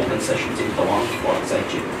was all concessions in Tawang for Aksai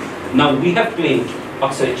Chin. Now we have claimed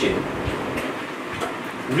Aksai Chin,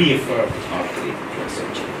 reaffirmed our claim to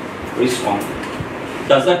Aksai Chin very strongly.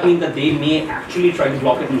 Does that mean that they may actually try to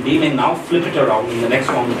block it and they may now flip it around in the next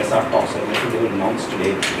round of SR talks? I think they will announce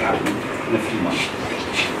today, it will happen in a few months.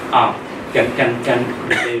 Can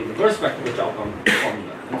they reverse back to the Chaukang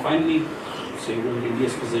formula? And finally, say, will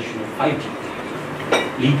India's position of 5G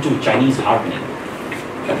lead to Chinese hardening?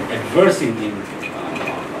 An adverse Indian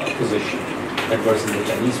position, adverse in the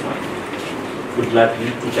Chinese mind, would that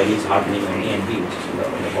lead to Chinese hardening on A and B, which is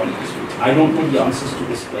on the body disputes? I don't know the answers to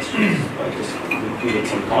this question, but I just included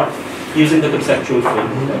some thought using the conceptual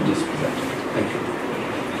framework that I just presented. Thank you.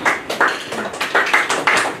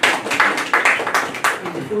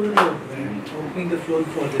 Before opening the floor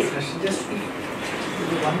for discussion, just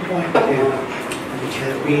one point which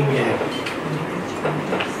has been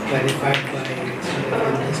clarified by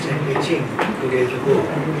Prime Minister in Beijing 2 days ago.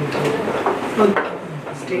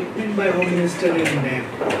 A statement by Home Minister in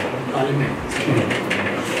Parliament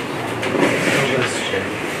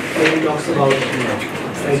where he talks about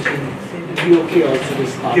UK also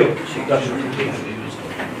this part.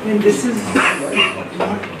 And this is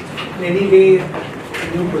not in any way a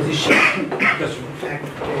new position. In fact,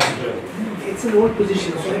 it's an old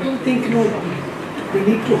position, so I don't think we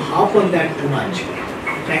need to harp on that too much.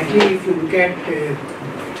 Frankly, if you look at the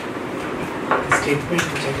statement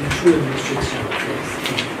which I can show in Ministry of Affairs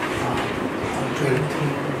on 12th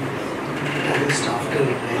just after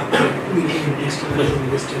meeting Minister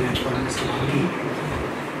and Foreign Minister Modi,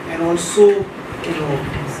 and also,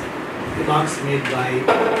 remarks made by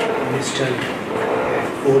Minister at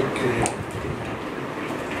 4th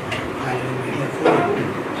Island Media Forum.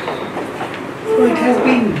 So it has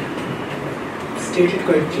been stated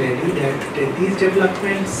quite clearly that these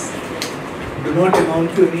developments do not amount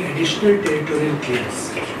to any additional territorial claims.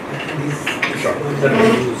 I think these words are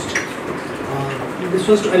used. This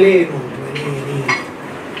was to allay any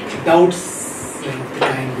doubts of the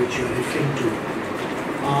kind which you are referring to.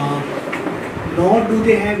 Nor do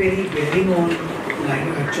they have any bearing on line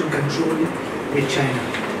of actual control with China.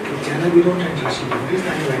 With China we don't have international boundaries,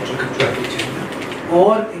 line of actual control with China.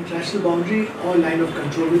 Or international boundary or line of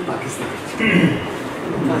control with Pakistan.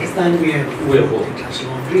 Pakistan we have both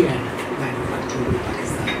international boundary and line of control with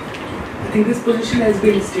Pakistan. I think this position has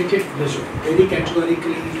been stated very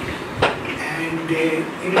categorically, and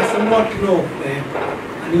in a somewhat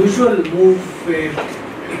unusual move,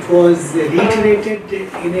 it was reiterated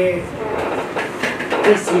in a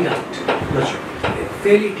press readout, a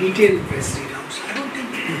fairly detailed press readout. So I don't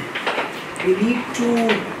think we need to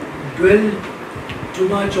dwell too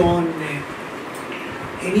much on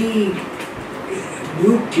any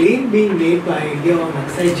new claim being made by India on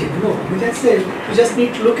Aksai Chin. No, I mean that's it. We just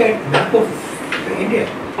need to look at map of India.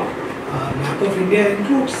 Map of India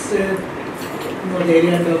includes the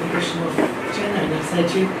area under occupation of China and Aksai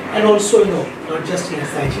Chin, and also not just in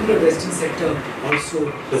Aksai Chin, but western sector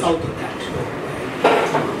also south of that.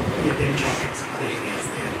 The then tropics, other areas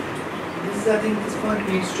there. This is, I think, this point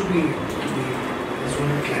needs to be as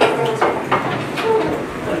one clarified.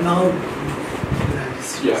 Now.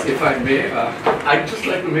 Yeah, if I may, I'd just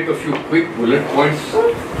like to make a few quick bullet points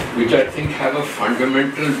which I think have a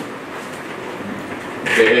fundamental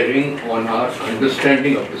bearing on our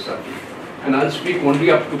understanding of the subject. And I'll speak only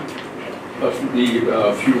up to the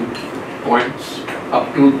few points,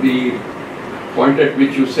 up to the point at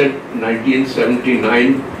which you said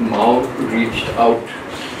 1979 Mao reached out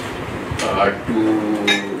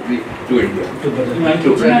to India,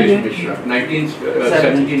 to Prime Minister.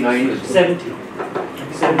 1979 is 70.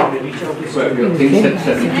 Well, your thing said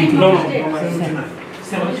 70. No.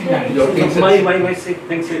 Your thing said My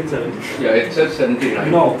thing said 70. yeah, it says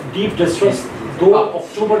 79. No, deep distress, though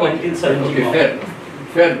October 1970. Okay,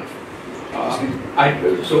 fair enough.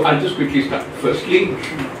 So I'll just quickly start. Firstly,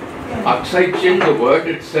 Aksai Chin, the word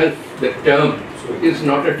itself, the term, is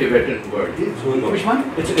not a Tibetan word. Which one?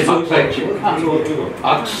 It's Aksai Chin.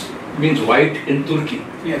 Aks means white in Turkey.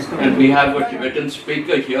 Yes, correct. And we have a Tibetan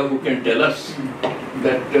speaker here who can tell us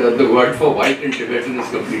that the word for white in Tibetan is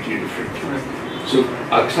completely different. So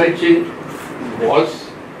Aksai Chin was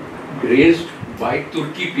grazed by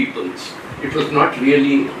Turki peoples. It was not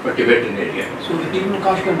really a Tibetan area. So the people of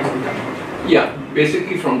Kashgar must be done. Yeah,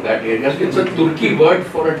 basically from that area. It's a Turki word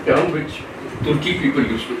for a term which Turki people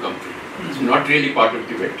used to come to. It's not really part of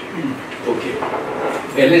Tibet. Okay.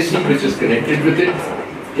 LAC, which is connected with it,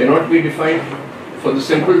 cannot be defined for the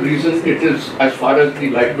simple reason it is as far as the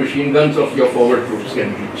light machine guns of your forward troops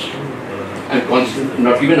can reach. And constant,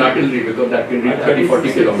 not even artillery, because that can reach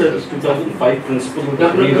 30-40 kilometers. 2005 principle would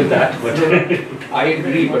agree with that. But I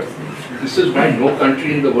agree, but this is why no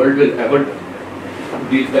country in the world will ever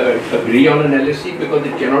agree on an LAC, because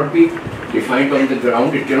it cannot be defined on the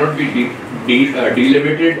ground, it cannot be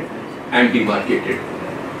delimited and demarcated.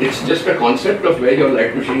 It's just a concept of where your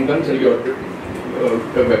light machine guns and your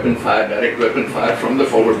weapon fire, direct weapon fire from the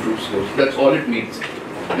forward troops goes. That's all it means.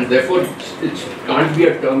 And therefore, it can't be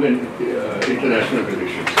a term in international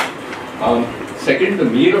relations. Second, the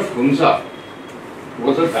Mir of Hunza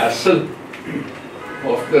was a vassal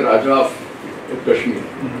of the Raja of Kashmir.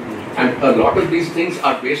 And a lot of these things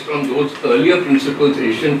are based on those earlier principles,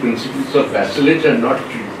 Asian principles of vassalage and not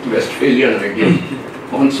Westphalian ideas.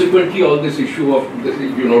 Consequently, all this issue of,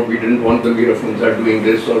 we didn't want the Mir of Hunza doing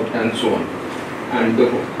this and so on. And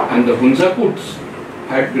the Hunza Puts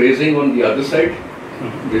had grazing on the other side,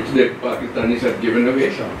 which the Pakistanis had given away.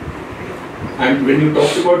 And when you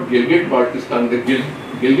talked about Gilgit-Baltistan, the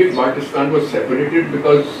Gilgit-Baltistan was separated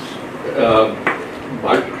because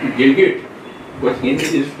Gilgit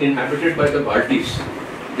is inhabited by the Baltis.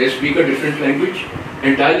 They speak a different language,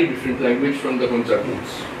 entirely different language from the Hunza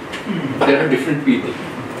Puts. They are different people.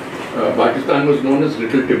 Pakistan was known as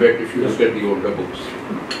Little Tibet if you look at the older books.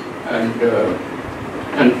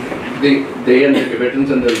 And they and the Tibetans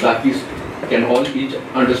and the Ladakhis can all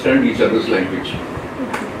understand each other's language.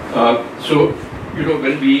 So,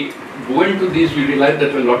 when we go into these, we realize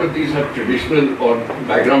that a lot of these have traditional or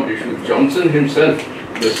background issues. Johnson himself,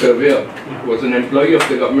 the surveyor, was an employee of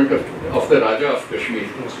the government of the Raja of Kashmir.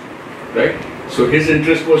 right? So his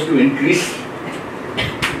interest was to increase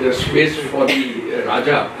the space for the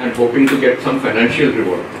Raja and hoping to get some financial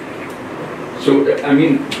reward. So, I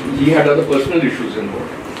mean, he had other personal issues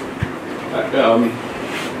involved.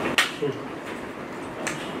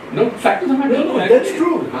 No, fact of the matter. No, that's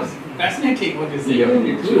true. Fascinating what you say. Yeah,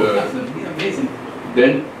 it's, Absolutely amazing.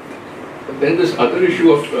 Then this other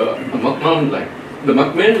issue of McMahon line. The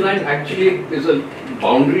McMahon line actually is a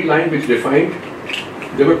boundary line which defined,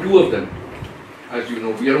 there were two of them. As you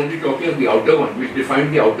know, we are only talking of the outer one, which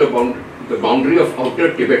defined the outer boundary, the boundary of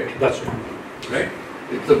outer Tibet. That's right. Right?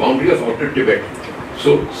 It's the boundary of outer Tibet.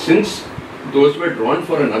 So, since those were drawn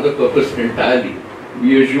for another purpose entirely,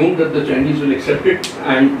 we assume that the Chinese will accept it,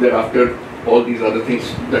 and thereafter all these other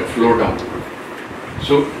things that flow down.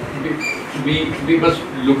 So, we must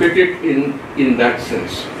look at it in that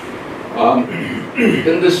sense.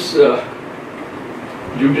 Then this,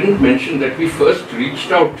 you didn't mention that we first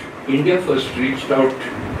reached out, India first reached out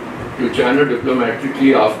to China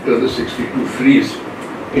diplomatically after the 62 freeze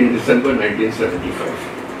in December 1975.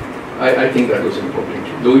 I think that was important.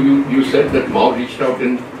 Though you said that Mao reached out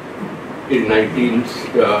in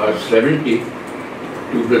 1970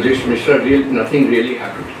 to Brajesh Mishra, nothing really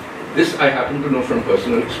happened. This I happen to know from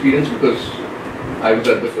personal experience because I was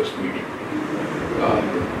at the first meeting.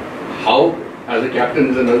 How, as a captain,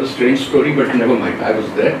 is another strange story, but never mind, I was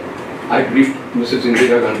there. I briefed Mrs.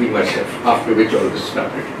 Indira Gandhi myself, after which all this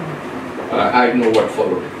started. I know what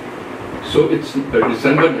followed. So it's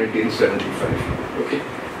December 1975, okay?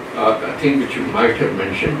 A thing which you might have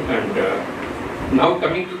mentioned, and now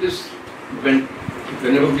coming to this,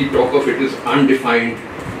 whenever we talk of it as undefined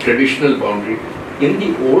traditional boundary, in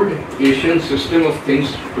the old Asian system of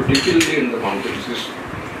things, particularly in the mountains, this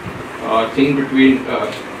thing between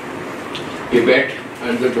Tibet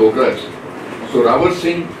and the Dogras. So Rawar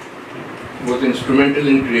Singh was instrumental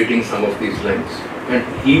in creating some of these lines, and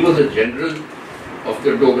he was a general of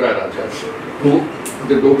the Dogra Rajas, who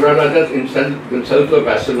the Dogra Rajas themselves were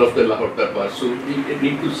vassal of the Lahore Darbar. So we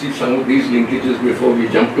need to see some of these linkages before we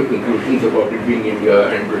jump to conclusions about it being India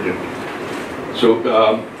and Britain. So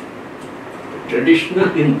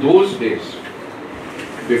traditional in those days,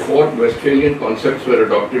 before Westphalian concepts were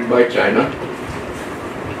adopted by China,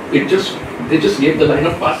 they just gave the line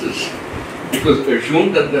of passes. It was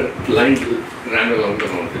assumed that the line ran along the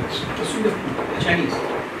mountains. So the Chinese.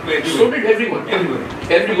 So did everyone.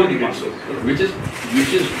 Everybody did so. Which is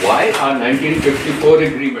why our 1954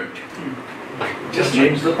 agreement just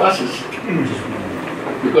names the passes.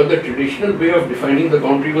 Because the traditional way of defining the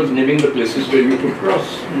boundary was naming the places where you could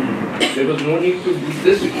cross. There was no need to do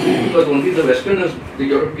this because only the Westerners, the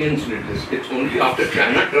Europeans did this. It's only after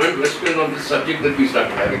China turned Western on this subject that we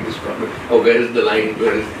started having this problem. Oh, where is the line?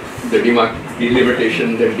 Where is the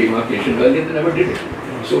delimitation, then demarcation? Earlier they never did it.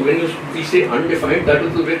 So when we say undefined, that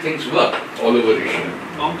is the way things work all over Asia.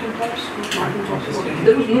 Mountain tops? Mountain tops?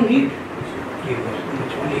 There was no need.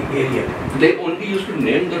 They only used to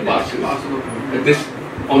name the passes.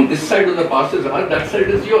 On this side of the passes are, that side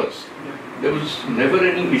is yours. There was never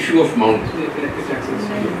any issue of mountains.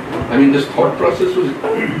 I mean, this thought process was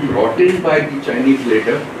brought in by the Chinese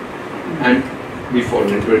later, and we fall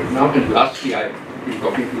into it now. And lastly, I've been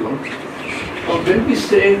talking too long. When we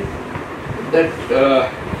say that,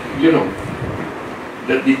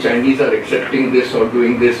 that the Chinese are accepting this or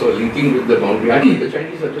doing this or linking with the boundary, I think the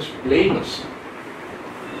Chinese are just playing us.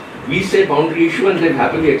 We say boundary issue and they've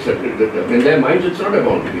happily accepted the term. In their minds, it's not a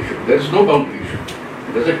boundary issue. There is no boundary issue.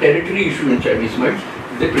 There's a territory issue in Chinese minds.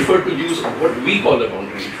 They prefer to use what we call a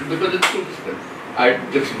boundary issue because it's too distant. I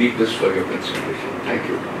just leave this for your consideration. Thank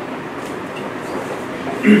you.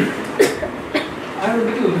 I have a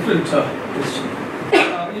little different question.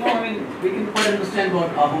 We can quite understand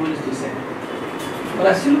what our Home Minister said. But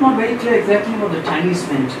I'm still not very clear exactly what the Chinese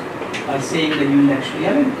meant by saying that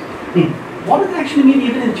unilaterally. What does it actually mean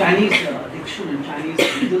even in Chinese diction and Chinese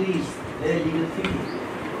legalese, their legal thinking?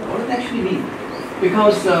 What does it actually mean?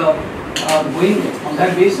 Because going on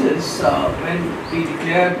that basis, when we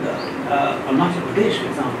declared Arunachal Pradesh, for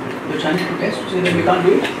example, the Chinese protest to say that we can't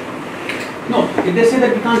do it? No, did they say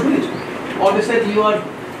that we can't do it? Or they said you are,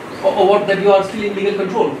 that you are still in legal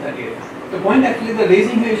control of that area? The point actually they're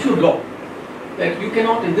raising here issue of law. That you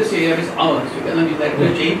cannot, in this area, it's ours, you cannot use that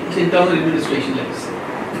to change, it's internal administration, let us say.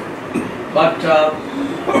 But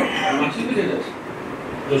Arunachal we did it.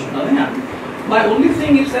 Nothing happened. My only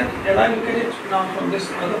thing is that, as I look at it now from this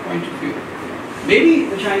other point of view, maybe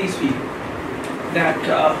the Chinese feel that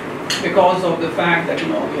because of the fact that,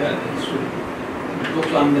 we are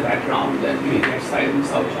Doklam in the background, then we get side in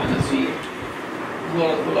South China Sea, a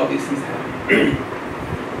lot of these things happen.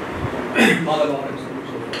 Malabar and so forth.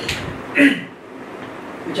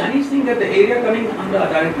 The Chinese think that the area coming under our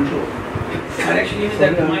direct control might actually mean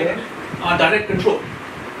that our direct control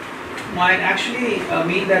might actually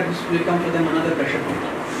mean that this will become for them another pressure point.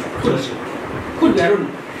 Could be, I don't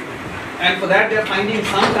know. And for that they are finding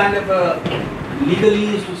some kind of a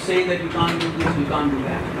legalese to say that you can't do this, you can't do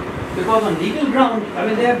that. Because on legal ground, I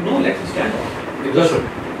mean, they have no leg to stand on. Because,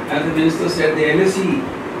 as the minister said, the LSE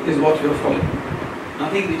is what we are following.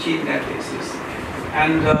 Nothing to change that basis.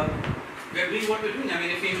 And we are doing what we are doing. I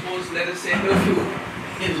mean, if we impose, let us say, curfew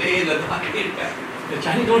in Leh, Ladakh, the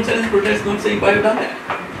Chinese don't send us protest, don't say, why have you done that?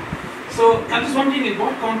 So, I'm just wondering in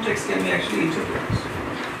what context can we actually interpret this?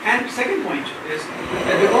 And second point is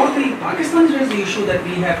that because Pakistan has the issue that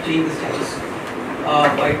we have changed the status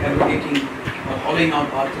by abrogating or hollowing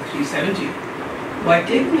out Article 370, by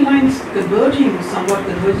taking lines somewhat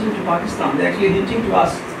converging to Pakistan, they're actually hinting to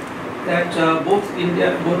us that both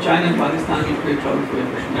China and Pakistan will create trouble for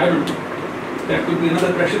immigration. I don't know. That could be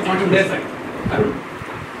another pressure point on their side. I don't know.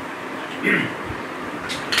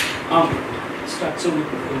 Start so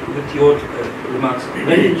with your remarks.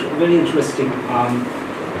 Very interesting.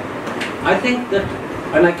 I think that,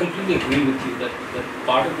 and I completely agree with you, that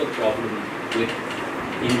part of the problem with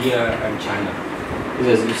India and China is,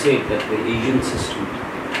 as you say, that the Asian system,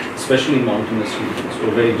 especially in mountainous regions,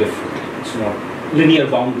 were very different. It's not linear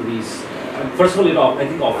boundaries. First of all, I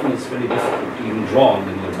think often it's very difficult to even draw a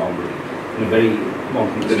linear boundary in a very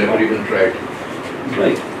mountainous. They never even tried.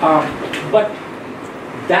 Right. But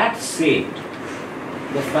that said,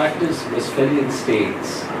 the fact is, Westphalian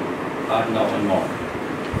states are now a norm,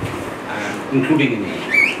 including in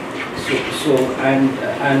Asia. And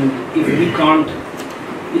if we can't,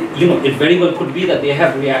 it very well could be that they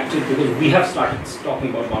have reacted because we have started talking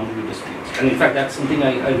about boundary disputes. And in fact, that's something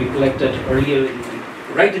I recollected earlier,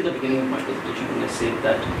 right at the beginning of my presentation, when I said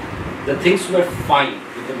that the things were fine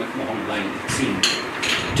with the McMahon line, it seemed,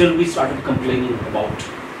 till we started complaining about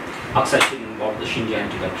Aksai Chin, about the Xinjiang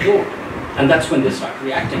Tibet road. And that's when they start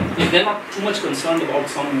reacting. If they're not too much concerned about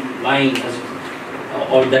some line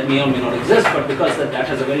or that may or may not exist, but because that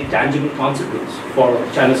has a very tangible consequence for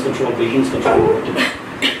China's control, Beijing's control over Tibet.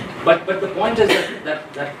 But the point is that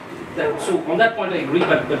so on that point I agree,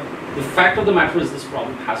 but the fact of the matter is this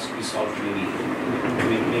problem has to be solved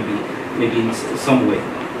maybe in some way.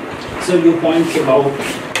 So your points about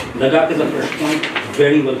Ladakh as a pressure point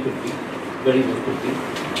very well could be.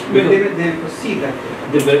 But they perceive that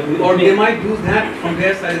way. Or they might use that from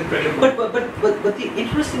their side as pressure point. But the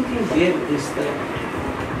interesting thing there is that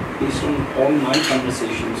based on all my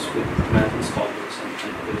conversations with management scholars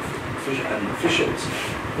and officials,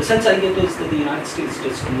 the sense I get is that the United States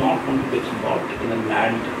does not want to get involved in a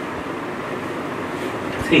land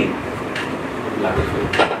thing,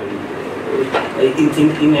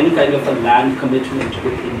 in any kind of a land commitment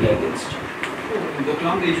with India against China.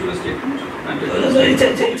 Doklam, they issue a statement?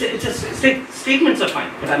 Statements are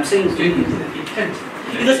fine, but I'm saying intent.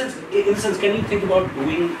 In the sense, can you think about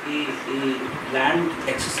doing a land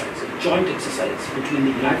exercise, a joint exercise between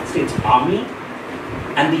the United States Army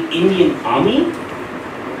and the Indian Army?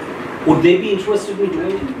 Would they be interested in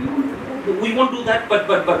doing it? We won't do that, but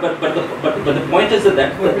the point is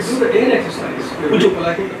that we do the air exercise. We do.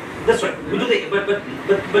 That's right. We do but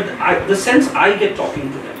the sense I get talking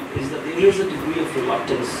to them is that there is a degree of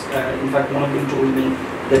reluctance. In fact, one of them told me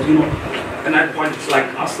that and at point it's like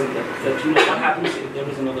us that what happens if there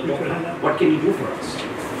is another doctor? What can you do for us?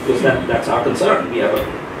 Because that's our concern. We have a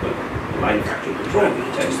line factory control.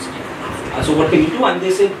 So what can you do? And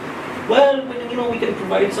they said, well, we can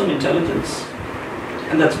provide some intelligence,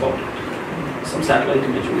 and that's about it. Some satellite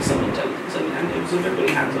imagery, some intelligence. And it was very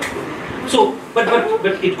hands-on. So, but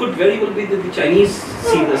it could very well be that the Chinese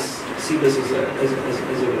see this as a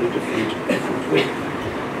very different way.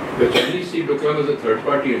 The Chinese see Doklam as a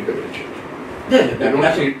third-party intervention. They don't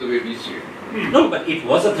see it the way we see it. No, but it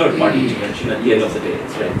was a third-party intervention at the end of the day,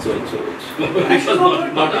 right? So it's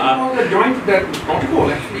not the joint that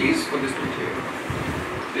protocol actually is for this particular.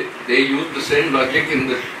 They use the same logic in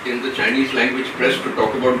the Chinese language press to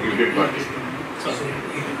talk about Gilgit-Baltistan. This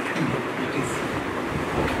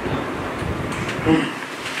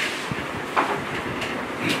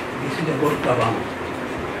is about Tawang.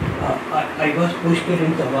 I was posted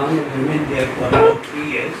in Tawang and remained there for about 3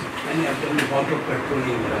 years, and I have done a lot of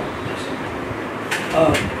patrolling around this.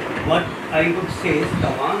 What I would say is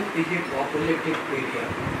Tawang is a populated area,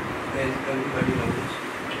 as everybody knows.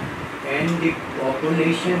 And the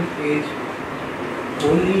population is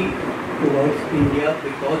only towards India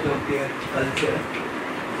because of their culture,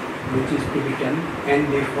 which is Tibetan, and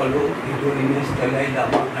they follow His Holiness Dalai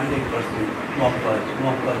Lama 100%,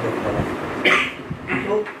 Mokkah of Tawang.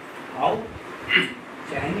 So, how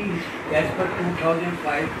Chinese, as per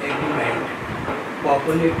 2005 agreement,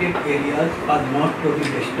 populated areas are not to be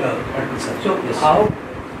disturbed. So how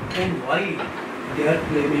and why they are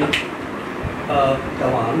claiming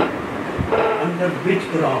Tawang? Under which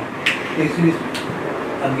ground? This is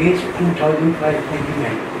against 2005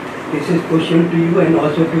 agreement. This is question to you and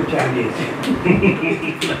also to Chinese.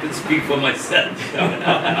 I can speak for myself.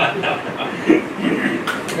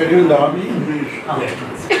 Were you in the army?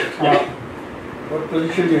 What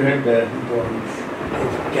position you had there in Tawang?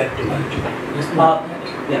 Captain.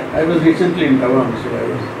 Yeah. I was recently in Tawang, so I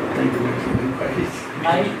was trying to make some inquiries.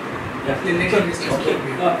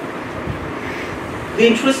 The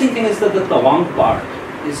interesting thing is that the Tawang part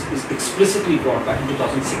is explicitly brought back in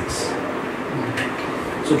 2006.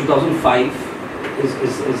 So 2005 is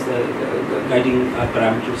the guiding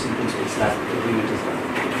parameters and principles that the agreement is done.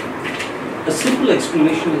 A simple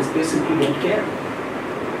explanation is they simply don't care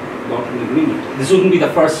about an agreement. This wouldn't be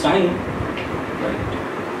the first time. Right?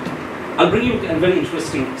 I'll bring you a very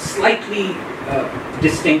interesting, slightly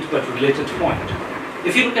distinct but related point.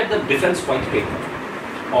 If you look at the defense white paper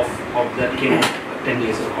of that came out 10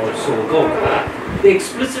 days or so ago, they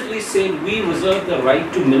explicitly say we reserve the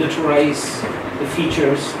right to militarize the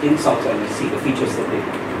features in South China Sea, the features that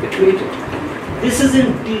they created. This is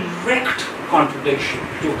in direct contradiction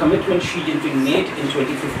to a commitment Xi Jinping made in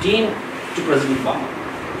 2015 to President Obama.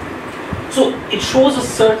 So it shows a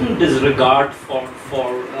certain disregard for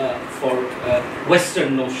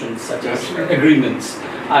Western notions such as agreements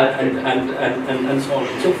and so on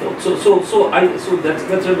and so forth. So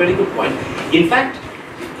that's a very good point. In fact,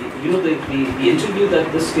 you know, the interview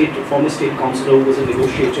that the former state councillor who was a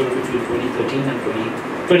negotiator between 2013 and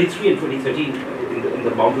 2023 and 2013 in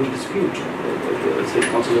the boundary dispute, the state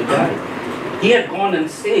councillor died. He had gone and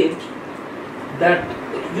said that,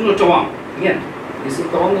 you know, Tawang, again, he said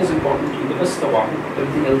Tawang is important, you give us Tawang,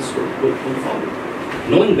 everything else will follow.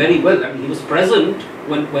 Knowing very well, I mean, he was present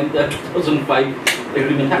when the 2005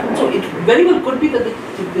 agreement happened, so it very well could be that they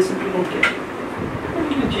simply don't care.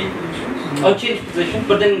 You can change positions. Or change position,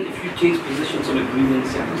 but then if you change positions on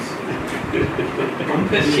agreements, yes.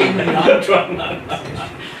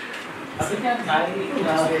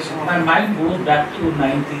 My mind goes back to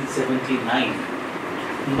 1979,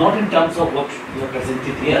 not in terms of what you are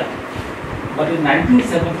presented here, but in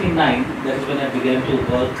 1979, that is when I began to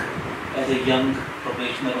work as a young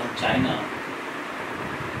professional on China.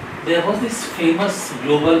 There was this famous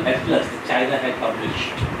global atlas that China had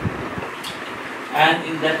published. And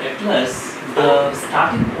in that atlas, the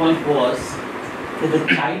starting point was that the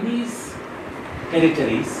Chinese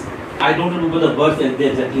territories, I don't remember the words that they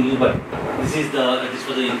exactly used, but this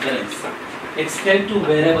was the inference, extend to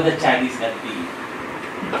wherever the Chinese had been.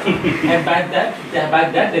 And by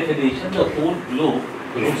that definition, the whole globe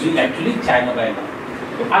would be actually China by now.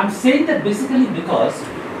 I'm saying that basically because,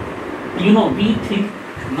 you know, we think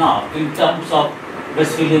now in terms of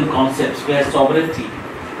Westphalian concepts where sovereignty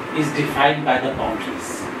is defined by the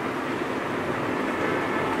boundaries.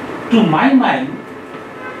 To my mind,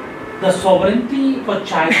 the sovereignty for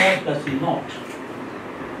China does not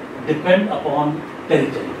depend upon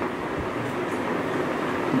territory.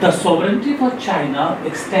 The sovereignty for China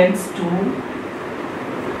extends to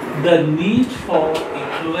the need for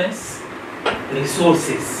influence,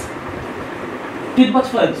 resources. Tibet,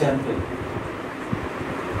 for example,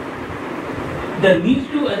 the need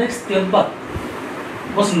to annex Tibet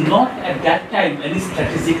was not at that time any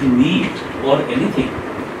strategic need or anything.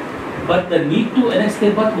 But the need to annex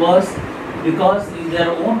Tibet was because in their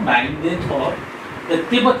own mind they thought the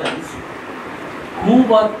Tibetans who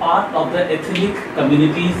were part of the ethnic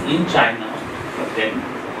communities in China for them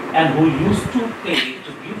and who used to pay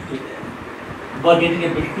to give to them were getting a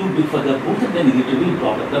bit too big for their booth and they needed to be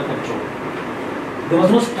brought under control. There was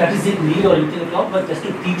no strategic need or anything at all, but just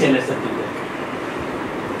to teach a lesson to them.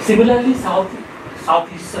 Similarly, South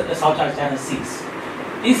China Seas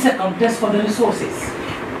is a contest for the resources.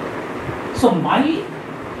 So my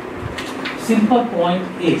simple point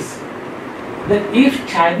is that if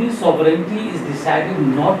Chinese sovereignty is decided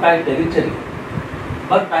not by territory,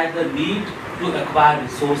 but by the need to acquire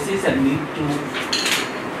resources and need to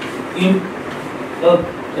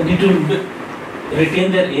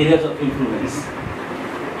retain their areas of influence,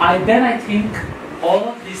 then I think all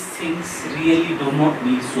of these things really do not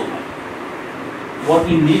need so much. What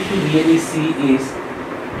we need to really see is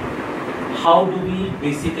how do we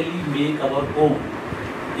basically make our own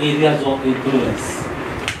areas of influence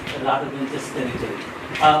rather than just territory.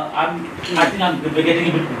 I think I'm getting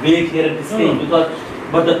a bit vague here at this stage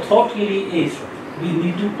but the thought really is we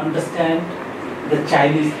need to understand the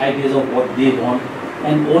Chinese ideas of what they want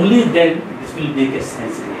and only then this will make a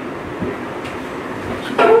sense again.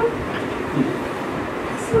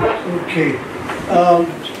 Okay.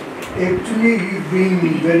 Actually, he's been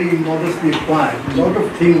very modestly quiet. A lot of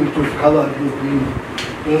things which was covered, he's been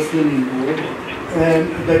personally involved, and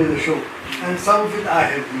that is a show. And some of it I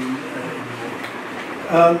have been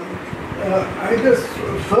involved. I just,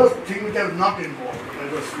 first thing which I was not involved, I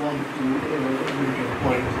just want to make a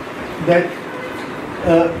point that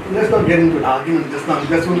let's not get into an argument just now. I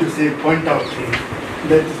just want to say, point out things.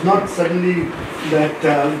 That it's not suddenly that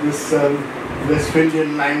this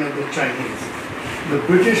Westphalian line of the Chinese. The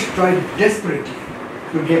British tried desperately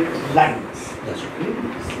to get lines. That's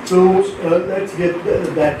right. So let's get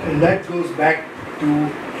that, and that goes back to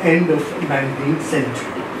end of 19th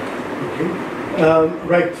century. Okay,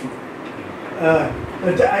 right through.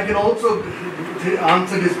 I can also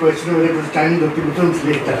answer this question whether it was Chinese or Tibetans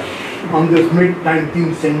later on this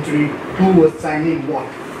mid-19th century who was signing what.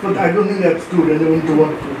 But I don't think that's too relevant to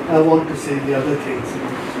what I want to say, the other things.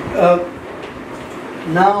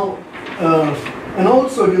 And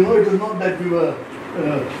also, you know, it is not that we were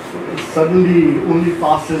suddenly only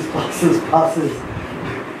passes.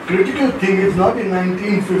 Critical thing is not in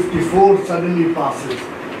 1954 suddenly passes.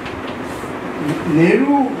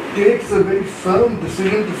 Nehru takes a very firm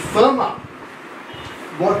decision to firm up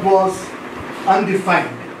what was undefined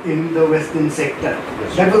in the Western sector.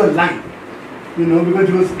 That was a line, you know, because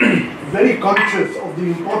he was very conscious of the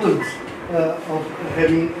importance of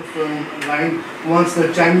having a firm line once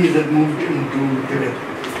the Chinese had moved into Tibet.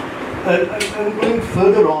 I'm going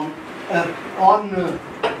further on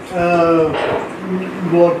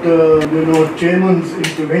what you know, Chairman's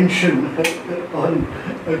intervention on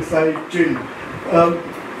Aksai Chin.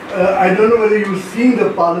 I don't know whether you've seen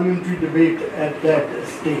the parliamentary debate at that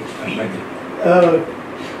stage.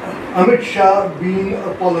 Amit Shah being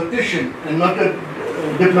a politician and not a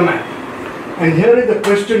diplomat. And here is the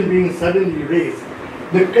question being suddenly raised.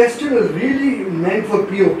 The question is really meant for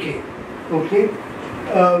POK, okay?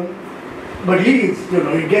 But he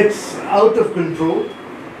gets out of control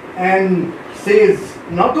and says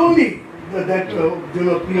not only that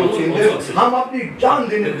POK, hum apni jaan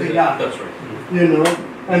dene taiyar. That's right. You know,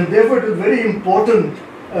 and therefore it is very important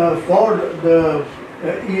for the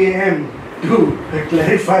EAM to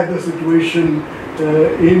clarify the situation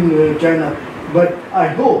in China. But I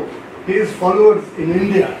hope his followers in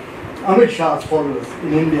India, Amit Shah's followers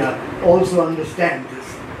in India, also understand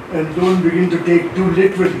this and don't begin to take too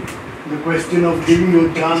literally the question of giving you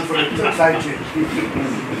a chance for Aksai Chin.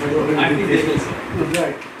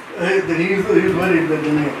 Right. He's worried that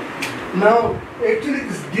now, actually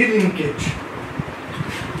this delinkage.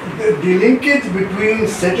 The delinkage between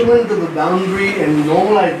settlement of the boundary and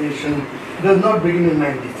normalization does not begin in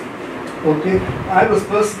 93. Okay? I was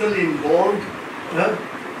personally involved. Sir,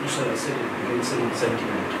 I said it begins in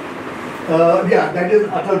 79. Yeah, that is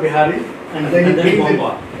Atal Bihari. And then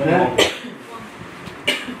Bomba.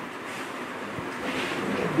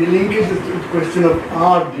 Delinkage is a question of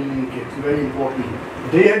our delinkage, very important.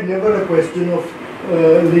 They had never a question of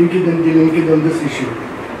linkage and delinkage on this issue.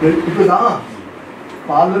 It was ours.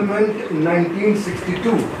 Parliament in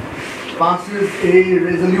 1962 passes a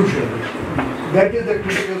resolution. That is the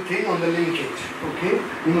critical thing on the linkage. Okay,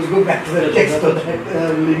 you must go back to the text of that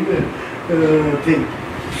thing.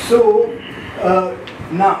 So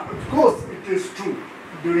now, of course, it is true.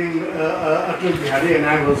 During Atal Bihari, and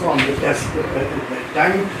I was on the desk at that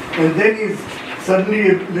time, and then he suddenly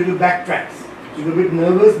a little backtracks. He's a bit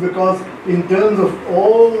nervous because in terms of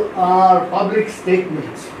all our public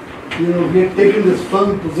statements, you know, we had taken this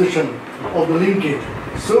firm position of the linkage.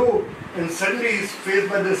 So, and suddenly he's faced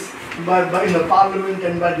by this, by in the parliament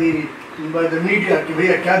and by the media, so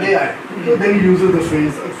then he uses the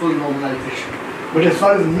phrase full normalization. But as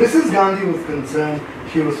far as Mrs. Gandhi was concerned,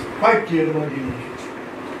 she was quite clear about the linkage.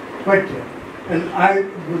 Quite clear. And I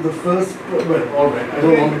was the first, well, all right, I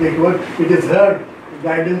don't want to take word. It is her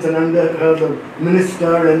guidance and under her the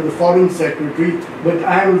minister and the foreign secretary, but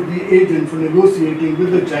I was the agent for negotiating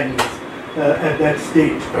with the Chinese at that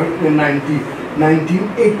stage in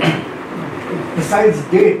 1980. Besides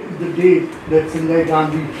date is the date that Sindhya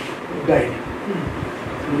Gandhi died.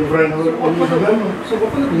 So what were the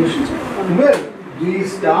conditions? Well, we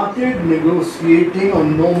started negotiating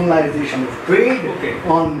on normalization of trade,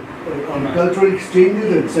 on cultural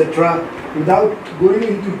exchanges, etc., without going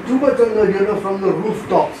into too much on the, from the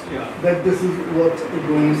rooftops, that this is what's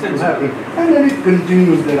going to happen. And then it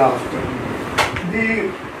continues thereafter.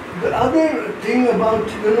 The other thing about,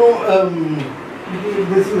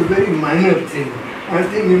 this is a very minor thing. I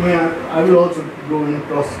think I will also go and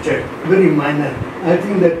cross-check. Very minor. I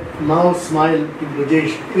think that Mao's smile to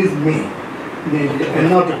Brajesh is May, and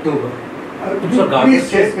not October. So please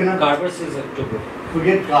check. Garber says October.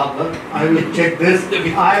 Forget Garber. I will check this.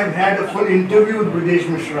 I have had a full interview with Brajesh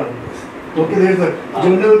Mishra on this. Okay, there's a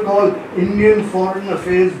journal called Indian Foreign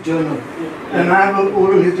Affairs Journal, and I have an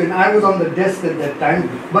oral history. And I was on the desk at that time.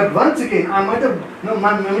 But once again, I might have. No,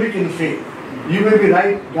 my memory can fail. You may be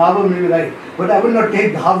right, Garber may be right, but I will not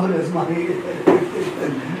take Garber as my.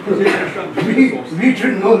 we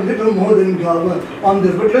should know a little more than Garber on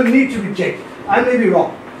this, but it needs to be checked. I may be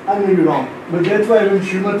wrong, but that's why when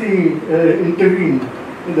Srimati intervened,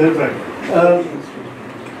 that's right.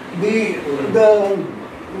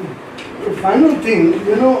 The final thing,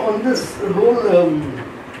 on this whole.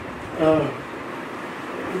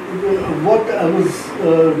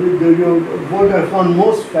 What I found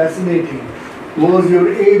most fascinating was your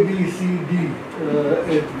A, B, C, D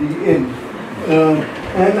at the end.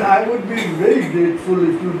 And I would be very grateful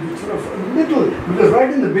if you sort of a little, because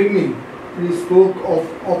right in the beginning you spoke of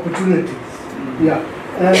opportunities. Yeah.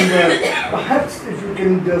 And perhaps if you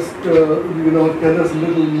can just, tell us a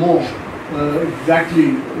little more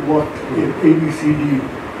exactly what A, B, C, D,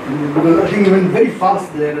 because I think you went very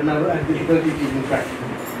fast there and I had difficulty keeping track.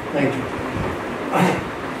 Thank you.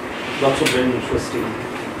 Lots of very interesting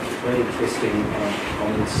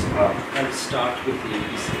comments. I'll start with the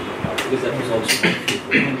ABC because that was also my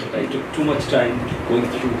favorite. But I took too much time going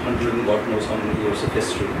through 100 and God knows how many years of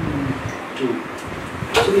history.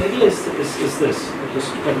 So the idea is this, just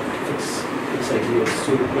to kind of fix ideas.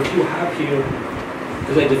 So what you have here,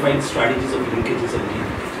 because I defined strategies of linkages and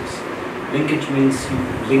delinkages. Linkage means you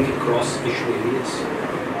link across issue areas,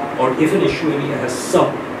 or if an issue area has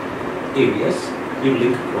sub-areas, you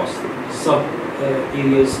link across them.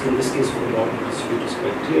 Sub-areas, in this case for the border dispute is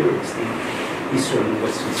quite clear, it's the eastern and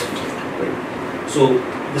western sector. Right? So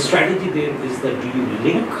the strategy there is that do you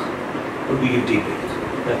link or do you delink?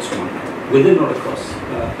 That's one. Within or across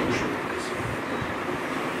issue areas.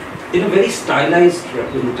 In a very stylized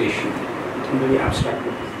representation, in a very abstract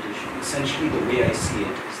representation, essentially the way I see it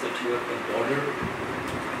is that you have the border,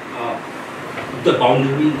 the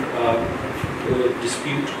boundary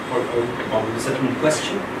dispute or boundary settlement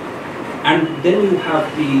question, and then you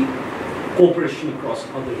have the cooperation across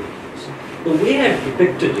other areas. The way I've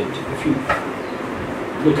depicted it, if you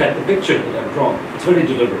look at the picture that I've drawn, it's very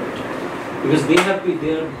deliberate because they are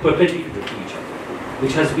perpendicular to each other,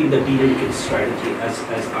 which has been the delinkage strategy as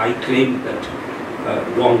I claim that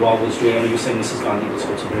Wang Hua was doing, and you say Mrs. Gandhi was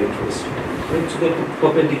also very interested. Right? So they're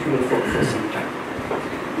perpendicular for some time.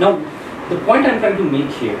 Now, the point I'm trying to make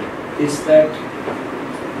here is that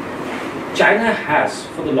China has,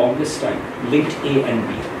 for the longest time, linked A and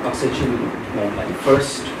B, Aksai Chin and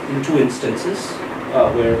first in two instances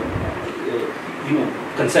where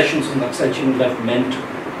concessions on the Aksai Chin left meant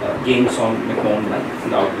gains on McMahon line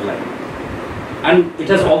and the outer line. And it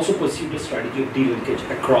has also pursued a strategy of delinkage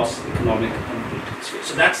across economic and political sphere.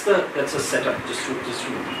 So that's a setup, just to repeat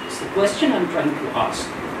this. The question I'm trying to ask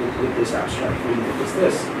with this abstract framework is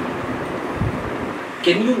this.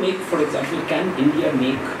 Can you make, for example, can India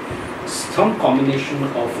make some combination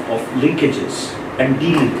of linkages and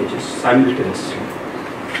delinkages simultaneously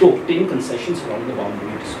to obtain concessions along the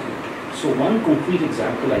boundary dispute? So one concrete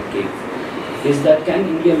example I gave is that can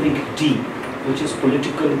India link D, which is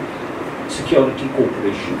political security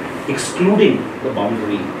cooperation, excluding the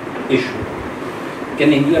boundary issue?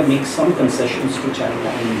 Can India make some concessions to China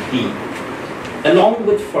on B, along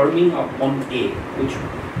with firming up on A, which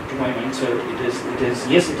to my mind, sir, it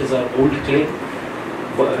is an old claim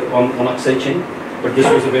on Aksai Chin, but this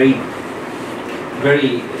was a very,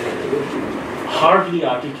 very hardly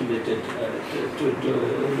articulated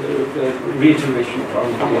reiteration of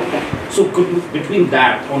our claim. So between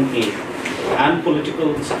that on A and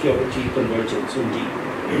political security convergence on D,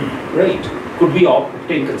 right, could we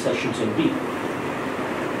obtain concessions on B?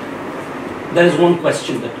 There is one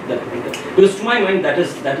question because to my mind that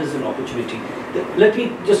is an opportunity. Let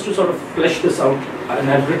me just to sort of flesh this out, and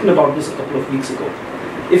I've written about this a couple of weeks ago.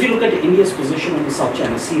 If you look at India's position on the South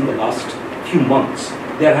China Sea in the last few months,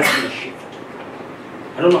 there has been a shift.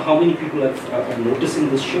 I don't know how many people are noticing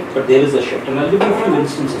this shift, but there is a shift, and I'll give you a few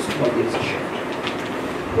instances of why there is a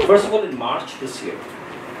shift. First of all, in March this year,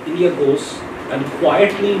 India goes and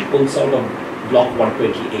quietly pulls out of Block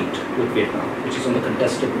 128 with Vietnam, which is on the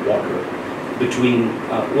contested water between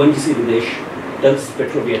ONGC Videsh, does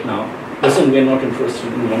Petro-Vietnam. Listen, we are not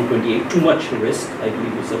interested in 128, too much risk, I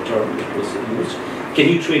believe was the term that was used. Can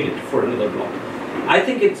you trade it for another block? I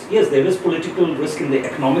think it's, yes, there is political risk in the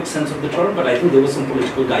economic sense of the term, but I think there was some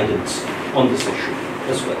political guidance on this issue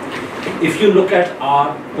as well. If you look at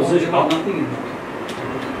our position, nothing in that.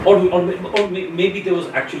 or maybe there was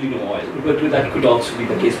actually no oil, but that could also be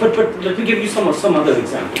the case. But let me give you some other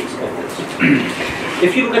examples of this.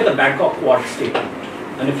 If you look at the Bangkok Quad statement,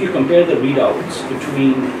 and if you compare the readouts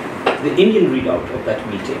between the Indian readout of that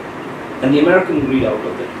meeting and the American readout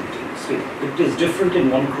of that meeting, it is different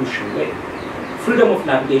in one crucial way. Freedom of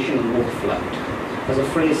navigation and overflight as a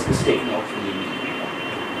phrase is taken out from the Indian readout.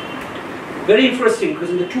 Very interesting, because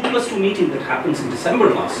in the 2+2 meeting that happens in December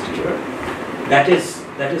last year, that is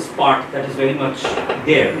very much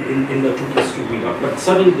there in the 2+2 readout, but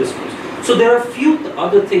suddenly this goes. So there are a few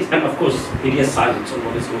other things, and of course India's silence on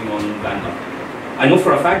what is going on in Vanguard. I know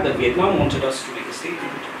for a fact that Vietnam wanted us to make a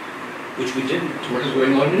statement, which we didn't. What is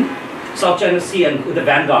going on in South China Sea and the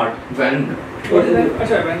Vanguard. Vanguard? What is that?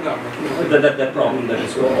 Achha, Vanguard. That problem that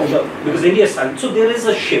is going on. Because India is silent. So there is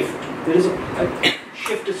a shift. There is a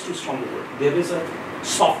shift is too strong a word. There is a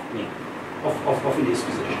softening of India's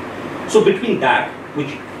position. So between that,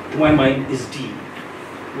 which to my mind is D,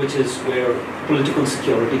 which is where political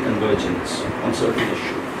security convergence on certain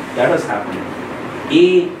issues, that has happened.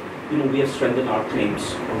 We have strengthened our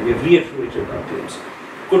claims, or we have reiterated our claims.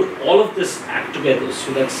 Could all of this act together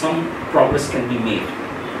so that some progress can be made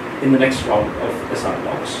in the next round of SR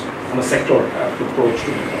talks on a sector approach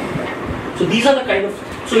to the problem? So these are the kind of,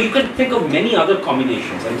 so you can think of many other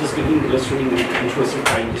combinations. I'm just illustrating in the interest of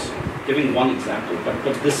time, just giving one example, but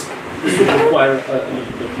this would require a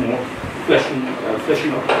little bit more fleshing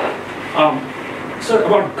out. Sir,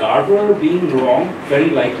 about Gardner being wrong,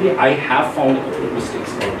 very likely I have found a couple of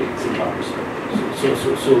mistakes nowadays in our perspective. So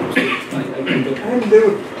I think that. And there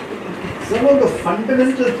were some of the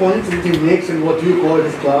fundamental points which he makes in what you call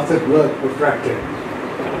his class at work protracted.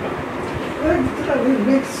 He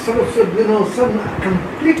makes sort of some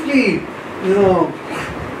completely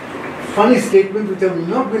funny statements which have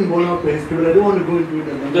not been borne out by history, but I don't want to go into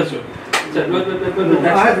it. That's right. I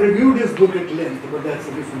have reviewed his book at length, but that's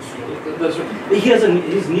a different story. That's right. His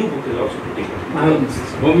new book is also pretty good.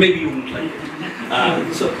 Well, maybe you wouldn't like it.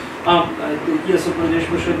 Yes, so Pradesh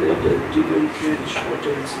Mishra, what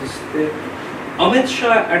else is there? Amit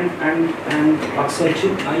Shah and Aksai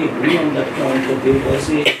Chin, I agree on that point that there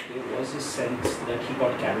was a sense that he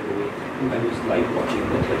got carried away. I was live watching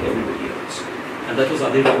that like everybody else. And that was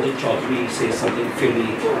Adil Ranjit Chaudhary says something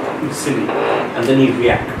fairly silly, and then he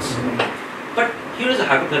reacts. But here is a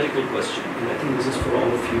hypothetical question, and I think this is for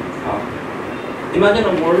all of you. Imagine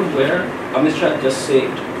a world where Amit Shah just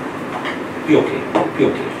said, POK ke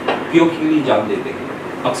liye jaan de denge.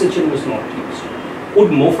 Aksai Chin was not used. Would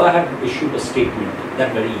MOFA have issued a statement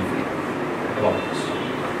that very evening about this?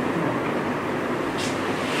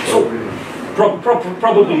 So,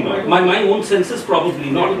 probably not. My own sense is probably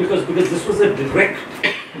not, because this was a direct.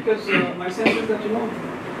 Because my sense is that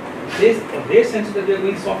their sense is that we are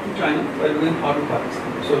going soft to China while going hard to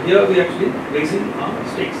Pakistan. So here we are actually raising our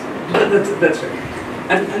stakes. That's right.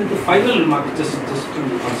 And the final remark, just to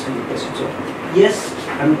answer the question. So yes,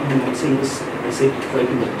 I'm not saying this. I said right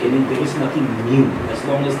in the beginning, there is nothing new as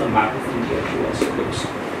long as the map of India to us looks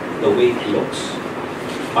the way it looks.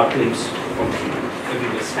 Our claims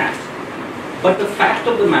everywhere stand. But the fact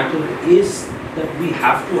of the matter is that we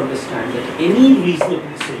have to understand that any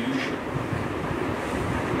reasonable solution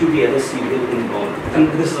to the LSE will involve,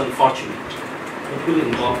 and this is unfortunate, it will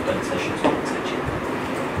involve concessions on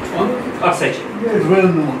Aksai Chin. It's well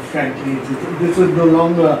known, frankly. This is no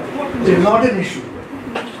longer, it's not an issue.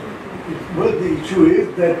 Well, the issue is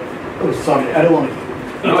that, sorry, I don't want to.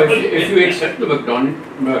 No, if you accept the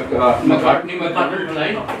McCartney-McConnell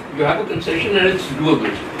line, you have a concession and it's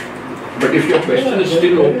doable. But if your question is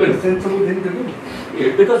still open, it's a sensible thing to do.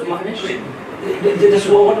 Because my reading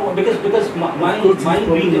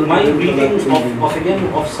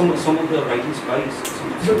of some of the writings by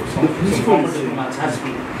some former diplomats has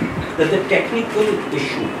been that the technical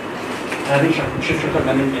issue, I think Shivshankar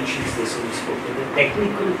Menon mentions this in his book, that the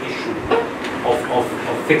technical issue of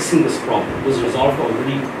fixing this problem was resolved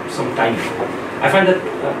already some time ago. I find that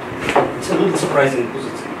it's a little surprising because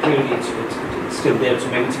it's clearly it's still there, so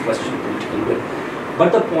maybe it's a question of political will.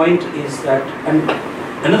 But the point is that, and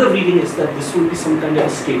another reading is that this will be some kind of a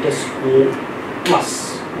status quo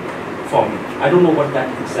plus formula. I don't know what that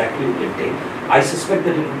exactly would entail. I suspect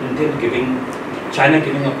that it would entail China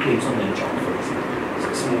giving up claims on Nenchong, for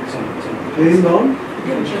example. Some Claim on?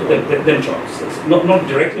 Nenchong. Not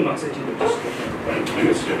directly on Aksai Chin, but just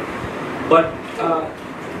but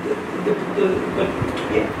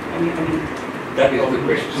yeah, I mean that is the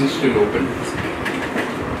question still open?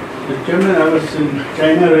 Mr. Chairman, I was in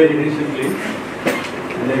China very recently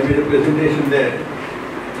and I made a presentation there.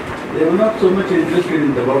 They were not so much interested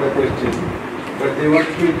in the border question, but they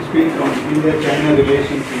wanted me to speak on India-China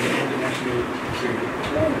relations in the international scene.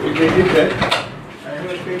 If I did that, I have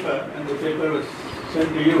a paper and the paper was sent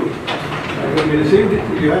to you. Have you received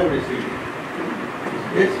it? You have received it.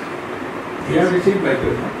 Yes? You have received my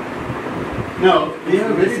paper. Now, we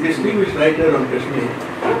have a very distinguished writer on Kashmir,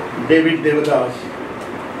 David Devadas.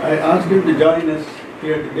 I asked him to join us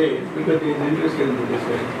here today because he is interested in the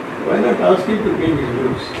discussion. Why not ask him to give his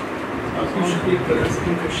views? Ask him to speak for us.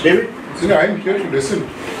 David? No, I'm here to listen.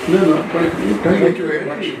 No, but Thank you very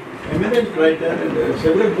much. Eminent writer and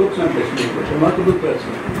several books on Kashmir, a remarkable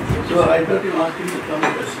person. So I thought you asked him to come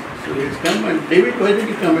with us. So he's come and David, why don't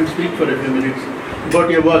you come and speak for a few minutes about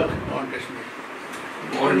your work on Kashmir?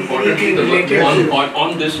 More importantly, the work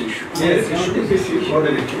on this issue. Yes, on this issue,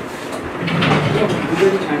 border issue.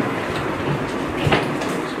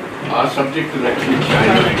 Our subject is actually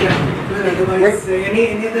China. Well, otherwise,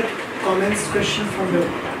 any other comments, questions from the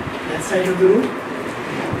that side of the room?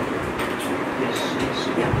 Yes.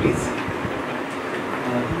 Yeah, please.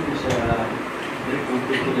 This is a very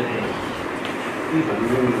complicated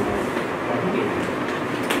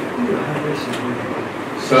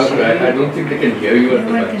Sir, I don't think they can hear you at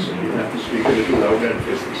the back, so you have to speak a little louder and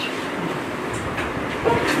face this.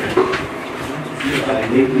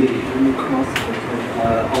 Maybe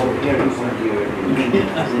our hearing for here isn't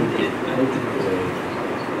it?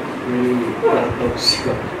 Very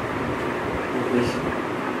paradoxical this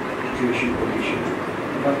situation condition.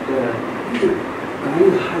 But can you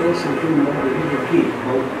highlight something more really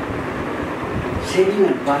about saving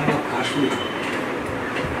and buying of Kashmir?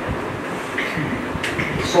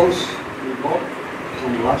 Source we got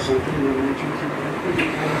from last something you mentioned something.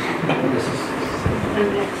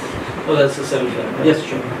 Oh, that's the 7th. Yes,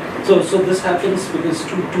 sure. So this happens because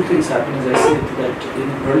two things happen. As I said, that in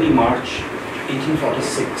early March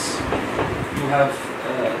 1846, you have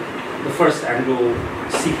the first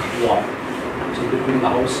Anglo-Sikh war, which is between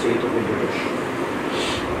Lahore state and the British.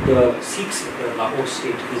 The Sikhs, the Lahore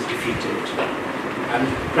state is defeated, and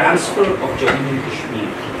transfer of Jammu and Kashmir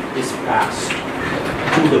is passed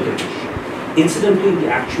to the British. Incidentally, the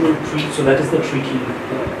actual treaty, so that is the Treaty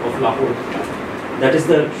of Lahore. That is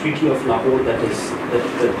the Treaty of Lahore that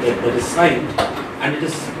is signed, and it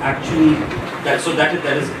is actually that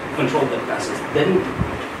is control that passes. Then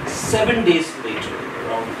 7 days later,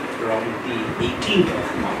 around the 18th of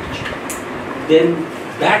March, then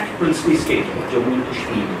that princely state of Jammu and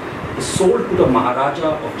Kashmir is sold to the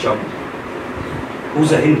Maharaja of Jammu,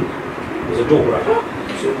 who's a Hindu, who's a Dogra.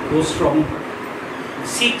 So it goes from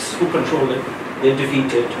Sikhs who control it, they're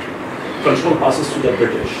defeated, control passes to the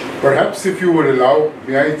British. Perhaps if you would allow,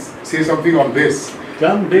 may I say something on this?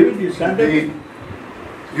 Come, David, you stand up.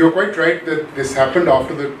 You're quite right that this happened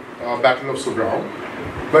after the Battle of Sobraon,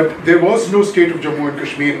 but there was no state of Jammu and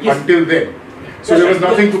Kashmir until then. So there was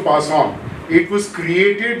nothing to pass on. It was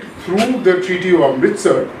created through the Treaty of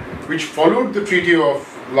Amritsar, which followed the Treaty of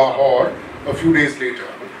Lahore a few days later.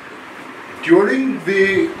 During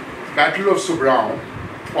the Battle of Sobraon,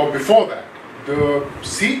 or before that, the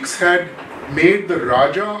Sikhs had made the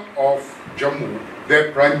Raja of Jammu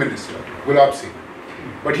their Prime Minister, Gulab Singh.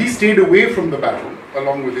 But he stayed away from the battle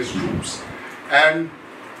along with his troops, and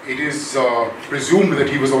it is presumed that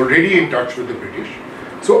he was already in touch with the British.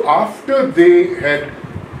 So after they had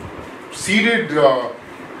ceded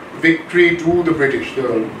victory to the British,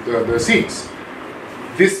 the Sikhs,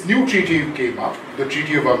 this new treaty came up, the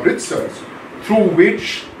Treaty of Amritsar, through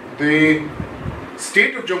which the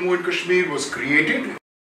state of Jammu and Kashmir was created